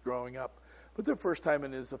as he was growing up. But the first time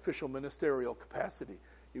in his official ministerial capacity,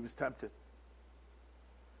 he was tempted.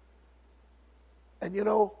 And you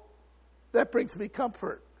know, that brings me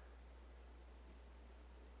comfort.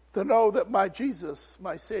 To know that my Jesus,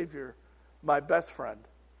 my Savior, my best friend,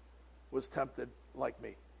 was tempted like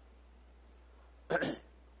me.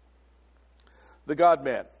 The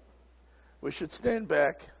God-man. We should stand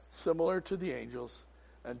back, similar to the angels,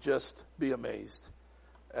 and just be amazed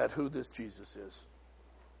at who this Jesus is.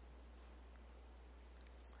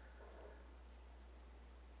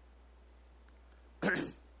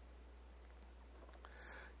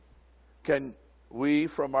 Can we,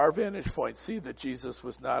 from our vantage point, see that Jesus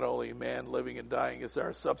was not only a man living and dying as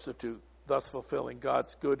our substitute, thus fulfilling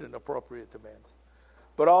God's good and appropriate demands,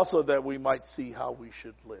 but also that we might see how we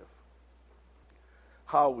should live.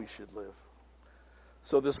 How we should live.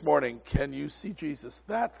 So this morning, can you see Jesus?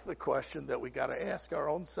 That's the question that we got to ask our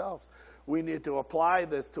own selves. We need to apply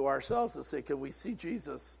this to ourselves and say, can we see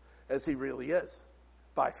Jesus as he really is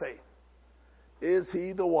by faith? Is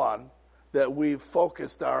he the one that we've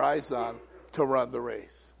focused our eyes on to run the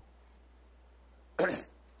race?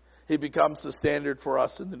 He becomes the standard for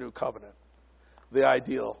us in the new covenant, the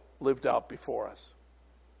ideal lived out before us.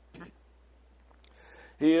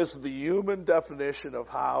 He is the human definition of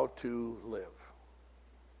how to live.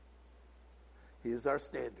 He is our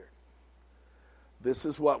standard. This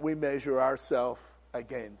is what we measure ourselves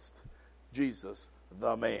against. Jesus,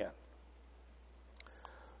 the man.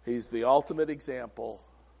 He's the ultimate example,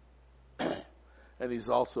 and he's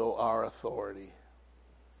also our authority.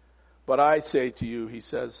 But I say to you, he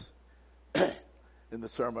says in the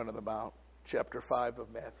Sermon on the Mount, chapter 5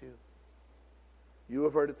 of Matthew, you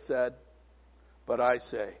have heard it said, but I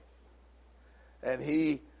say. And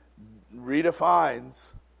he redefines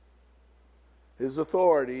his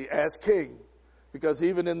authority as king, because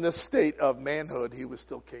even in this state of manhood, he was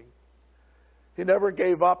still king. He never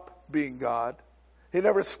gave up being God. He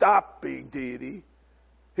never stopped being deity.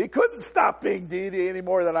 He couldn't stop being deity any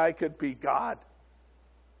more than I could be God.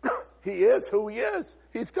 He is who he is.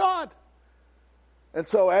 He's God. And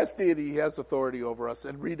so as deity, he has authority over us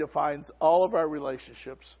and redefines all of our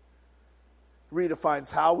relationships, redefines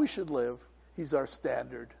how we should live. He's our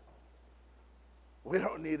standard. We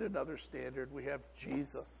don't need another standard. We have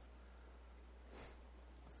Jesus.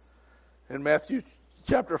 In Matthew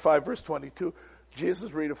chapter 5, verse 22, Jesus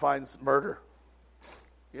redefines murder.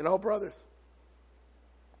 You know, brothers,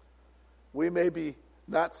 we may be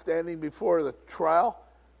not standing before the trial,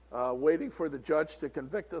 waiting for the judge to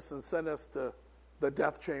convict us and send us to the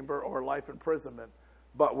death chamber or life imprisonment,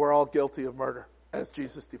 but we're all guilty of murder, as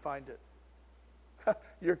Jesus defined it.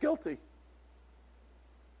 You're guilty.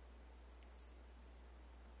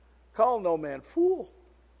 Call no man fool.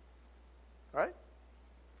 Right?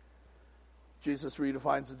 Jesus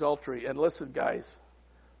redefines adultery. And listen, guys,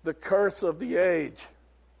 the curse of the age.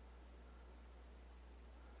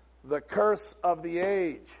 The curse of the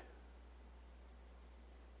age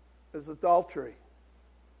is adultery.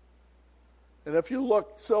 And if you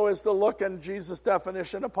look so as to look in Jesus'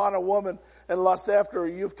 definition upon a woman and lust after her,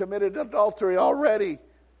 you've committed adultery already.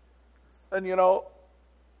 And you know,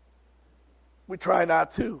 we try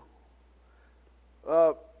not to.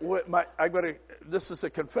 This is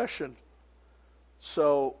a confession,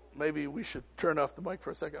 so maybe we should turn off the mic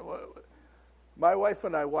for a second. My wife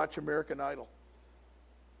and I watch American Idol.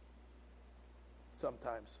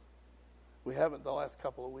 Sometimes. We haven't the last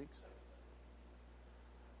couple of weeks.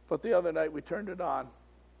 But the other night we turned it on.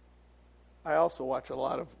 I also watch a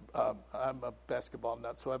lot of, I'm a basketball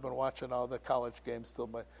nut, so I've been watching all the college games till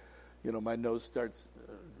my nose starts,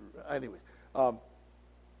 anyways.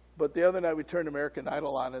 But the other night we turned American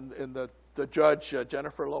Idol on, and the judge,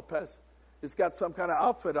 Jennifer Lopez, has got some kind of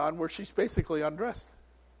outfit on where she's basically undressed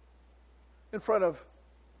in front of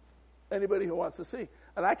anybody who wants to see.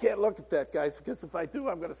 And I can't look at that, guys, because if I do,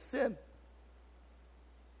 I'm going to sin.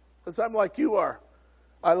 Because I'm like you are.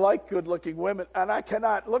 I like good-looking women, and I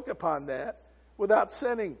cannot look upon that without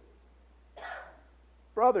sinning.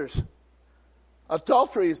 Brothers,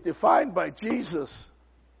 adultery is defined by Jesus.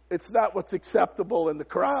 It's not what's acceptable in the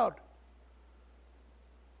crowd.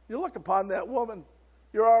 You look upon that woman,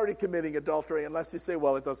 you're already committing adultery, unless you say,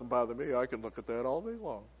 well, it doesn't bother me. I can look at that all day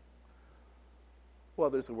long.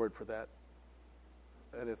 Well, there's a word for that,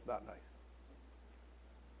 and it's not nice.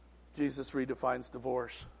 Jesus redefines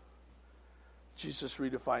divorce. Jesus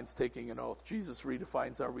redefines taking an oath. Jesus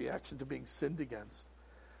redefines our reaction to being sinned against.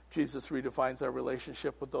 Jesus redefines our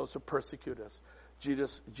relationship with those who persecute us.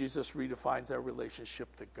 Jesus redefines our relationship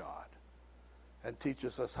to God and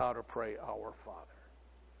teaches us how to pray, Our Father.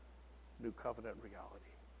 New covenant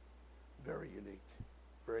reality. Very unique.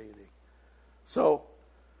 Very unique. So,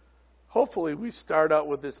 hopefully we start out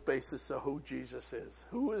with this basis of who Jesus is.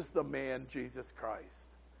 Who is the man Jesus Christ?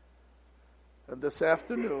 And this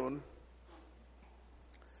afternoon,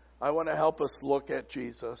 I want to help us look at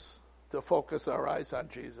Jesus, to focus our eyes on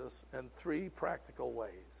Jesus in three practical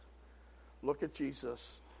ways. Look at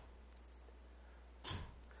Jesus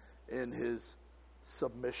in his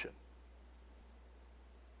submission.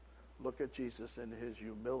 Look at Jesus in his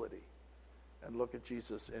humility. And look at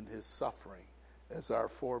Jesus in his suffering as our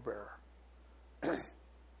forebearer.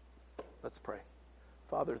 Let's pray.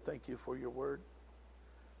 Father, thank you for your word.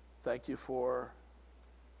 Thank you for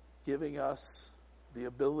giving us the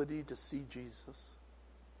ability to see Jesus.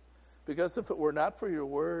 Because if it were not for your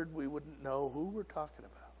word, we wouldn't know who we're talking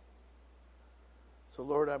about. So,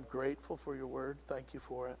 Lord, I'm grateful for your word. Thank you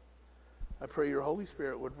for it. I pray your Holy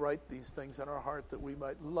Spirit would write these things in our heart that we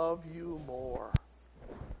might love you more,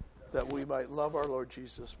 that we might love our Lord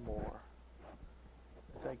Jesus more.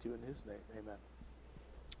 Thank you in his name. Amen.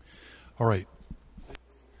 All right.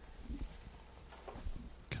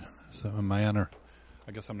 So am I on, or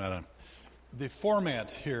I guess I'm not on. The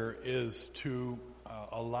format here is to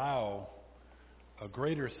allow a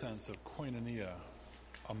greater sense of koinonia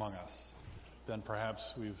among us than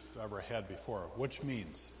perhaps we've ever had before, which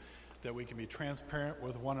means that we can be transparent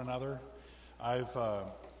with one another. I've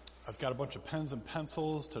got a bunch of pens and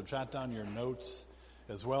pencils to jot down your notes,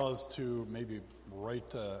 as well as to maybe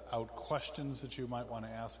write out questions that you might want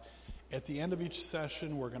to ask. At the end of each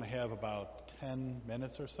session, we're going to have about 10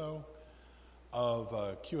 minutes or so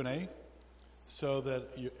of Q&A, so that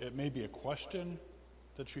it may be a question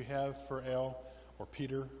that you have for Al or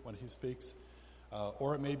Peter when he speaks,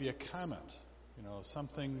 or it may be a comment,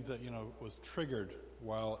 something that was triggered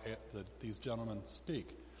while these gentlemen speak,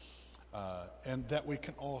 and that we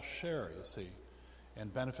can all share, you see,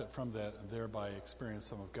 and benefit from that, and thereby experience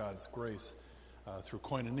some of God's grace through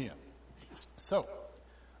koinonia. So,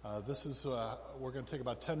 we're going to take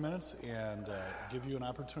about 10 minutes and give you an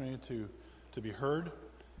opportunity to be heard.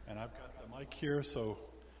 And I've got the mic here so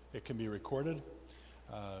it can be recorded.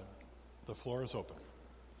 The floor is open.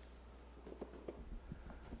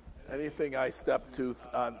 Anything I step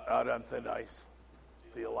out on thin ice,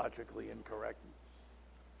 theologically incorrect.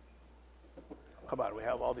 Come on, we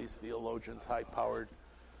have all these theologians, high-powered,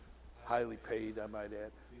 highly paid, I might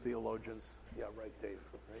add, theologians. Yeah, right, Dave.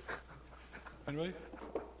 Right? Anybody?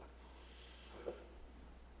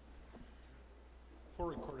 For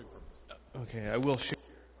recording purposes. Okay, I will share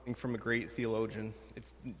something from a great theologian.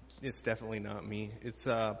 It's definitely not me. It's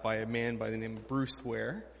by a man by the name of Bruce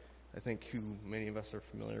Ware, I think who many of us are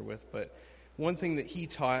familiar with. But one thing that he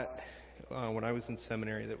taught when I was in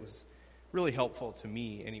seminary that was really helpful to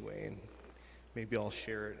me anyway, and maybe I'll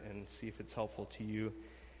share it and see if it's helpful to you,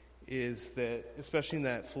 is that, especially in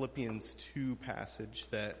that Philippians 2 passage,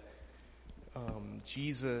 that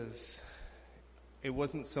Jesus, it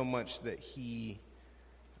wasn't so much that he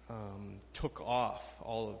took off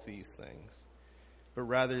all of these things, but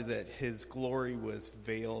rather that his glory was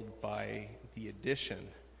veiled by the addition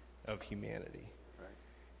of humanity. Right.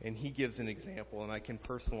 And he gives an example, and I can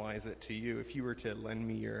personalize it to you. If you were to lend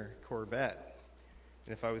me your Corvette,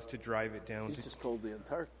 and if I was to drive it down just told the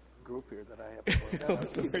entire group here that I have a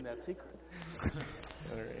Corvette. I'm keeping that secret.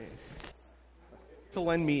 All right. To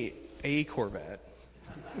lend me a Corvette,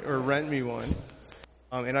 or rent me one,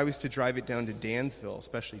 and I was to drive it down to Dansville,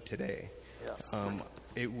 especially today,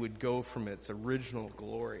 it would go from its original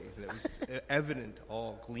glory that was evident,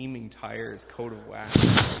 all gleaming tires, coat of wax,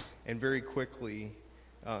 and very quickly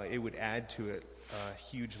it would add to it a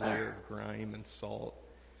huge layer of grime and salt.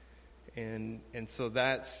 And so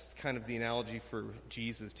that's kind of the analogy for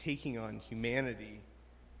Jesus taking on humanity,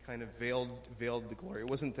 kind of veiled the glory. It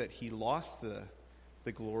wasn't that he lost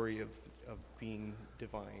the glory of being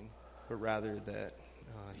divine, but rather that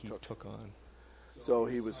he took on. So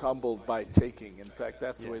he was humbled by taking. In fact,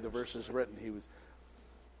 that's the way the verse is written.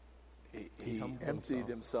 He emptied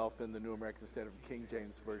himself in the New American Standard King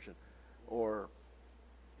James Version, or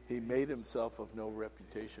he made himself of no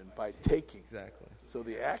reputation by taking. Exactly. So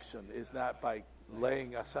the action is not by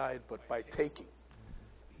laying aside, but by taking.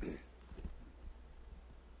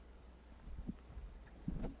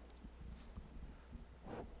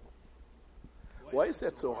 Why is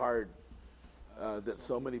that so hard that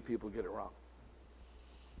so many people get it wrong?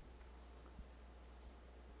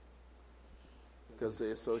 Because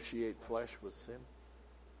they associate flesh with sin,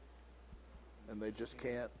 and they just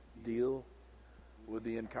can't deal with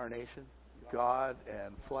the incarnation, God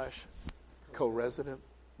and flesh co-resident.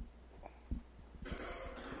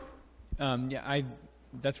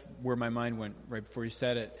 That's where my mind went right before you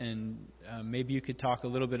said it, and maybe you could talk a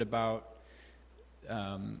little bit about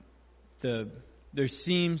there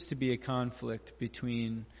seems to be a conflict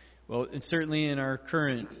between, and certainly in our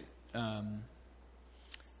current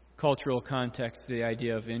cultural context, the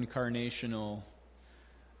idea of incarnational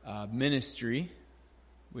ministry,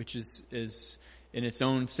 which is in its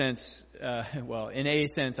own sense, in a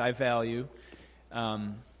sense I value,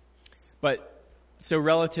 but so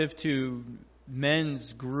relative to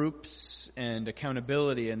men's groups and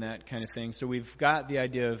accountability and that kind of thing. So we've got the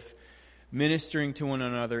idea of ministering to one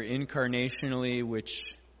another incarnationally, which,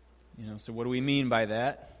 so what do we mean by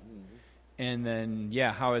that? Mm-hmm. And then,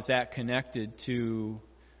 how is that connected to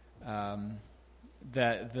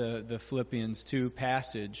that the Philippians 2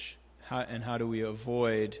 passage? How do we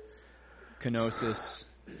avoid kenosis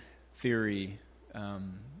theory?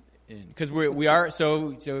 Because we are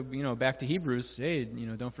so back to Hebrews. Hey,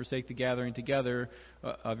 don't forsake the gathering together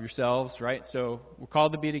of yourselves, right? So we're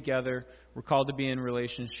called to be together. We're called to be in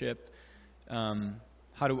relationship.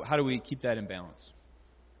 How do we keep that in balance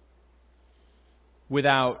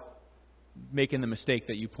without making the mistake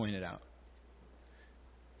that you pointed out?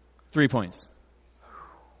 3 points.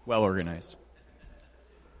 Well organized.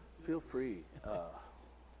 feel free.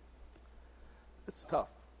 It's tough.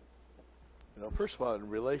 First of all, a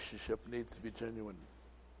relationship needs to be genuine.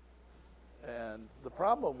 And the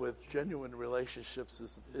problem with genuine relationships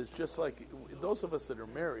is just like those of us that are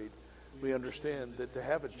married, we understand that to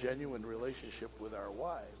have a genuine relationship with our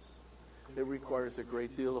wives, it requires a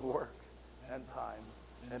great deal of work and time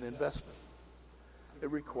and investment.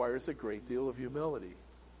 It requires a great deal of humility.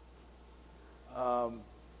 And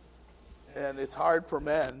it's hard for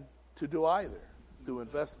men to do either, to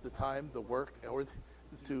invest the time, the work, or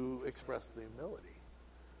to express the humility,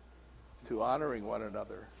 to honoring one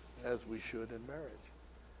another as we should in marriage.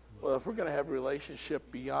 Well, if we're going to have a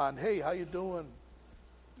relationship beyond, hey, how you doing?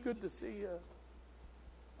 Good to see you.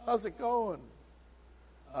 How's it going?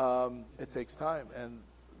 It takes time, and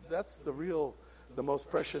that's the most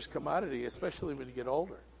precious commodity, especially when you get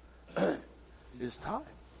older, is time.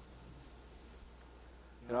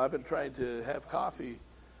 I've been trying to have coffee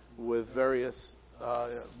with various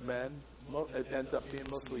men. It ends up being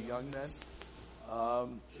mostly young men,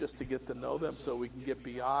 just to get to know them, so we can get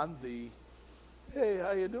beyond the, hey,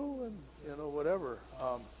 how you doing? Whatever.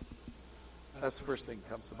 That's the first thing that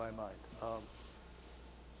comes to my mind.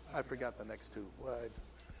 I forgot the next two.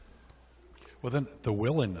 Well, then the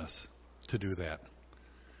willingness to do that.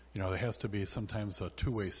 There has to be sometimes a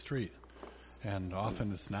two-way street, and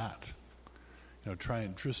often it's not.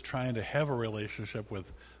 Trying to have a relationship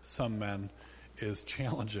with some men is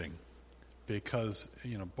challenging because,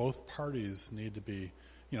 both parties need to be,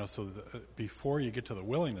 before you get to the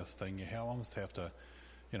willingness thing, you almost have to,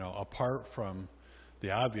 apart from the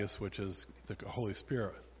obvious, which is the Holy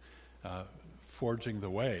Spirit forging the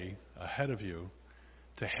way ahead of you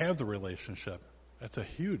to have the relationship. That's a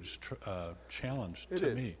huge challenge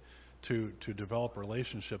to me, to develop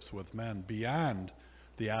relationships with men beyond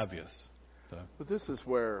the obvious. But this is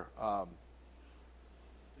where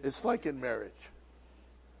it's like in marriage.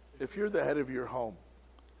 If you're the head of your home,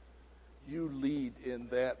 you lead in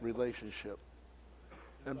that relationship.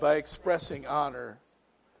 And by expressing honor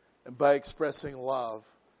and by expressing love,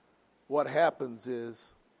 what happens is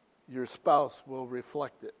your spouse will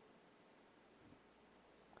reflect it.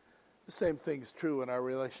 The same thing's true in our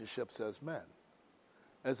relationships as men.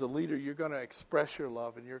 As a leader, you're going to express your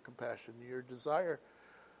love and your compassion, your desire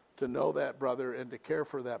to know that brother and to care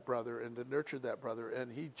for that brother and to nurture that brother,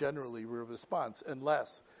 and he generally responds,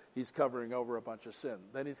 unless he's covering over a bunch of sin.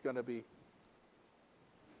 Then he's going to be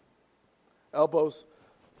elbows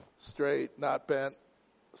straight, not bent,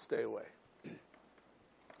 stay away.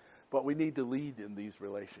 But we need to lead in these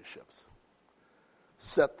relationships.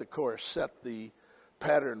 Set the course, set the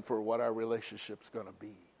pattern for what our relationship's going to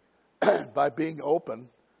be. By being open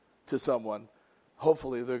to someone,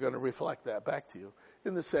 hopefully they're going to reflect that back to you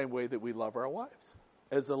in the same way that we love our wives.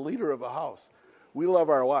 As a leader of a house, we love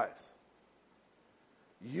our wives.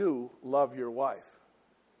 You love your wife.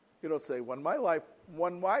 You don't say, when my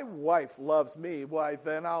wife loves me, why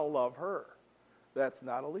then I'll love her. That's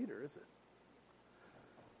not a leader, is it?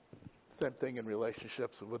 Same thing in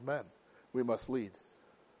relationships with men. We must lead.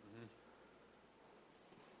 Mm-hmm.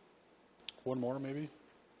 One more, maybe?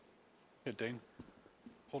 Hey, Dane.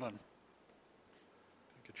 Hold on.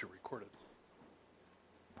 Get you recorded.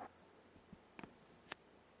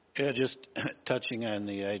 Yeah, just touching on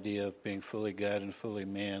the idea of being fully God and fully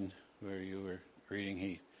man, where you were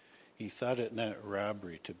reading, he thought it not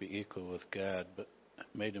robbery to be equal with God, but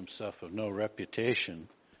made himself of no reputation.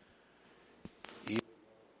 He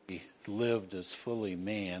lived as fully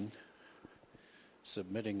man,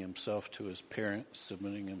 submitting himself to his parents,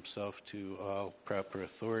 submitting himself to all proper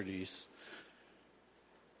authorities,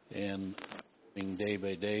 and being day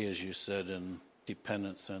by day, as you said, in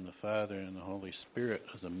dependence on the Father and the Holy Spirit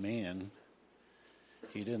as a man.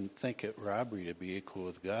 He didn't think it robbery to be equal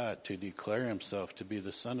with God, to declare himself to be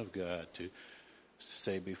the Son of God, to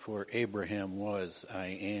say before Abraham was, I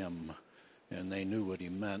am. And they knew what he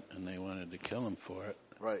meant, and they wanted to kill him for it.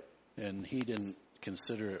 Right. And he didn't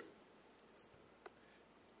consider it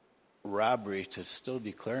robbery to still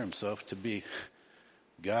declare himself to be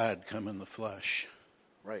God come in the flesh.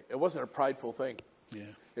 Right. It wasn't a prideful thing. Yeah.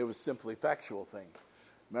 It was simply factual thing.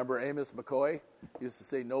 Remember Amos McCoy used to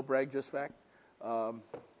say, no brag, just fact? I'm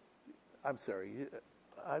sorry.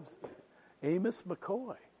 Amos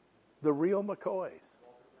McCoy. The real McCoys.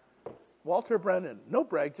 Walter Brennan. No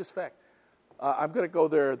brag, just fact. I'm going to go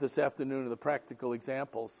there this afternoon to the practical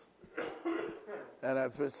examples. And I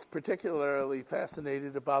was particularly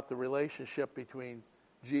fascinated about the relationship between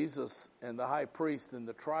Jesus and the high priest in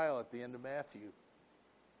the trial at the end of Matthew.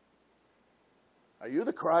 Are you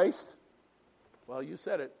the Christ? Well, you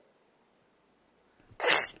said it.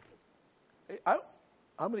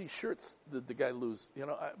 how many shirts did the guy lose?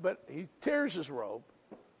 But he tears his robe,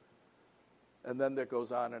 and then that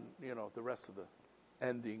goes on, and the rest of the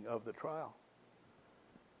ending of the trial.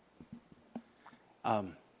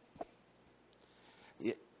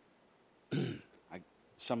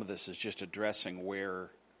 Some of this is just addressing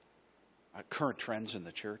where current trends in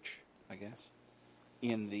the church, I guess,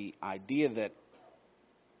 in the idea that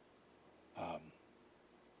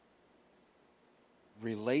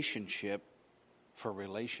relationship for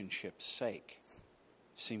relationship's sake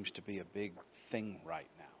seems to be a big thing right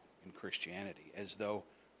now in Christianity, as though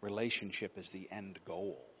relationship is the end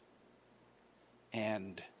goal.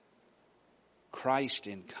 And Christ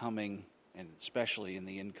in coming, and especially in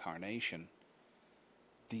the incarnation,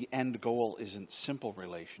 the end goal isn't simple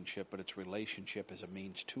relationship, but it's relationship as a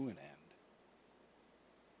means to an end.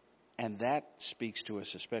 And that speaks to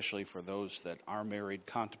us, especially for those that are married,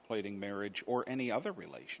 contemplating marriage, or any other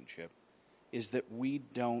relationship, is that we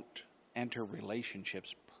don't enter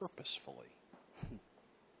relationships purposefully.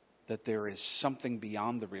 That there is something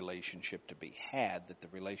beyond the relationship to be had, that the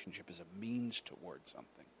relationship is a means towards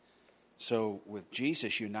something. So with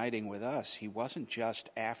Jesus uniting with us, he wasn't just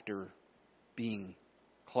after being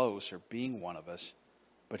close or being one of us,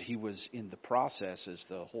 but he was in the process, as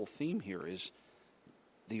the whole theme here is,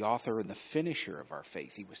 the author and the finisher of our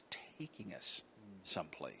faith. He was taking us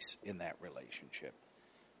someplace in that relationship.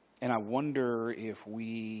 And I wonder if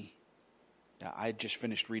I just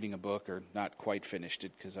finished reading a book, or not quite finished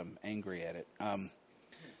it because I'm angry at it,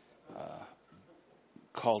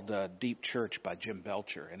 called Deep Church by Jim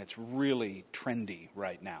Belcher. And it's really trendy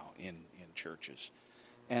right now in churches.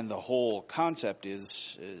 And the whole concept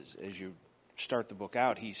is as you start the book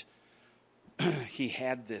out, he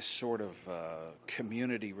had this sort of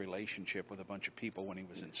community relationship with a bunch of people when he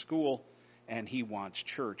was in school, and he wants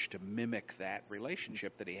church to mimic that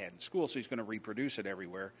relationship that he had in school, so he's going to reproduce it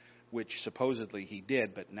everywhere, which supposedly he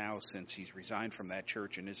did, but now since he's resigned from that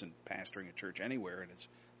church and isn't pastoring a church anywhere and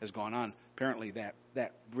has gone on, apparently that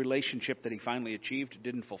relationship that he finally achieved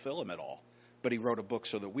didn't fulfill him at all, but he wrote a book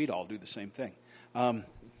so that we'd all do the same thing.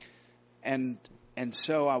 And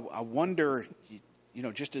so I wonder,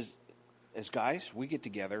 just as guys, we get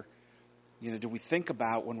together, do we think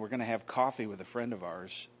about when we're going to have coffee with a friend of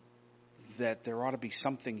ours that there ought to be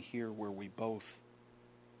something here where we both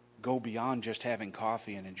go beyond just having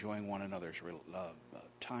coffee and enjoying one another's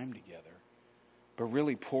time together, but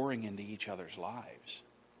really pouring into each other's lives.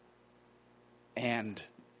 And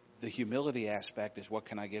the humility aspect is, what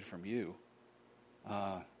can I get from you?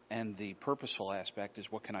 And the purposeful aspect is,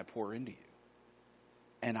 what can I pour into you?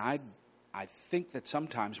 And I think that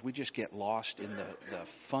sometimes we just get lost in the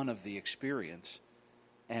fun of the experience,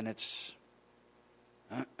 and it's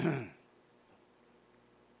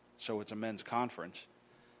so it's a men's conference.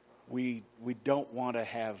 We don't want to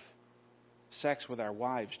have sex with our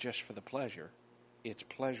wives just for the pleasure. It's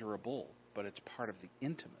pleasurable, but it's part of the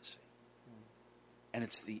intimacy. And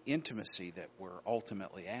it's the intimacy that we're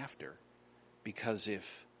ultimately after, because if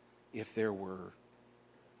there were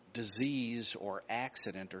disease or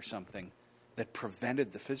accident or something that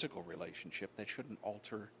prevented the physical relationship, that shouldn't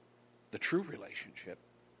alter the true relationship,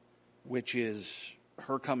 which is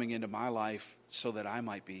her coming into my life so that I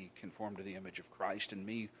might be conformed to the image of Christ, and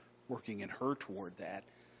me working in her toward that.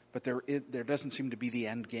 But there doesn't seem to be the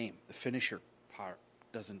end game. The finisher part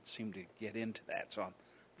doesn't seem to get into that. So I'm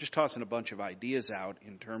just tossing a bunch of ideas out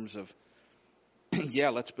in terms of, yeah,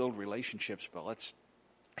 let's build relationships, but let's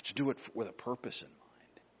do it with a purpose in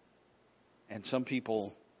mind. And some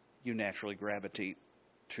people you naturally gravitate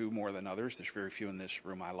to more than others. There's very few in this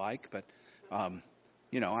room I like, but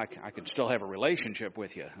I can still have a relationship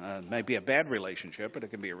with you. It may be a bad relationship, but it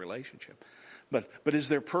can be a relationship. But is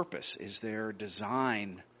there purpose? Is there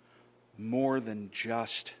design more than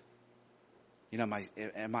just,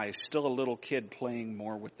 am I still a little kid playing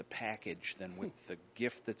more with the package than with the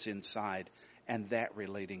gift that's inside, and that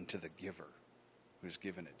relating to the giver who's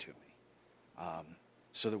given it to me,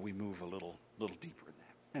 so that we move a little deeper in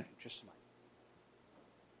that. Anyway, just some.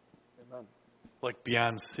 Amen. Like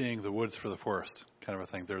beyond seeing the woods for the forest kind of a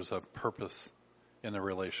thing. There's a purpose in the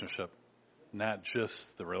relationship, not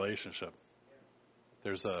just the relationship.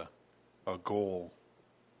 There's a goal.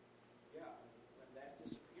 Yeah, when that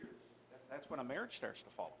disappears, that's when a marriage starts to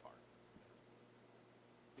fall apart.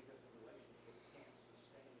 Because the relationship can't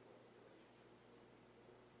sustain both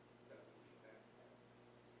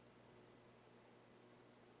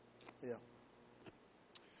relationships.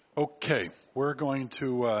 Yeah. Okay, we're going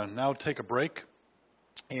to now take a break,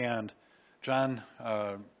 and John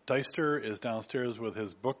Deister is downstairs with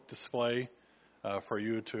his book display for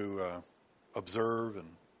you to observe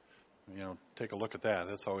and take a look at that.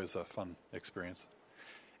 That's always a fun experience.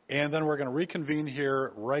 And then we're going to reconvene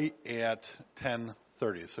here right at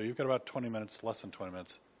 10:30. So you've got about 20 minutes, less than 20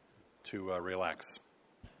 minutes, to relax.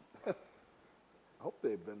 I hope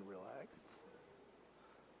they've been relaxed.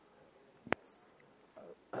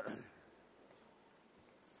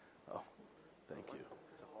 Oh, thank you.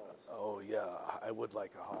 Oh, yeah, I would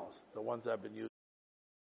like a house. The ones I've been using.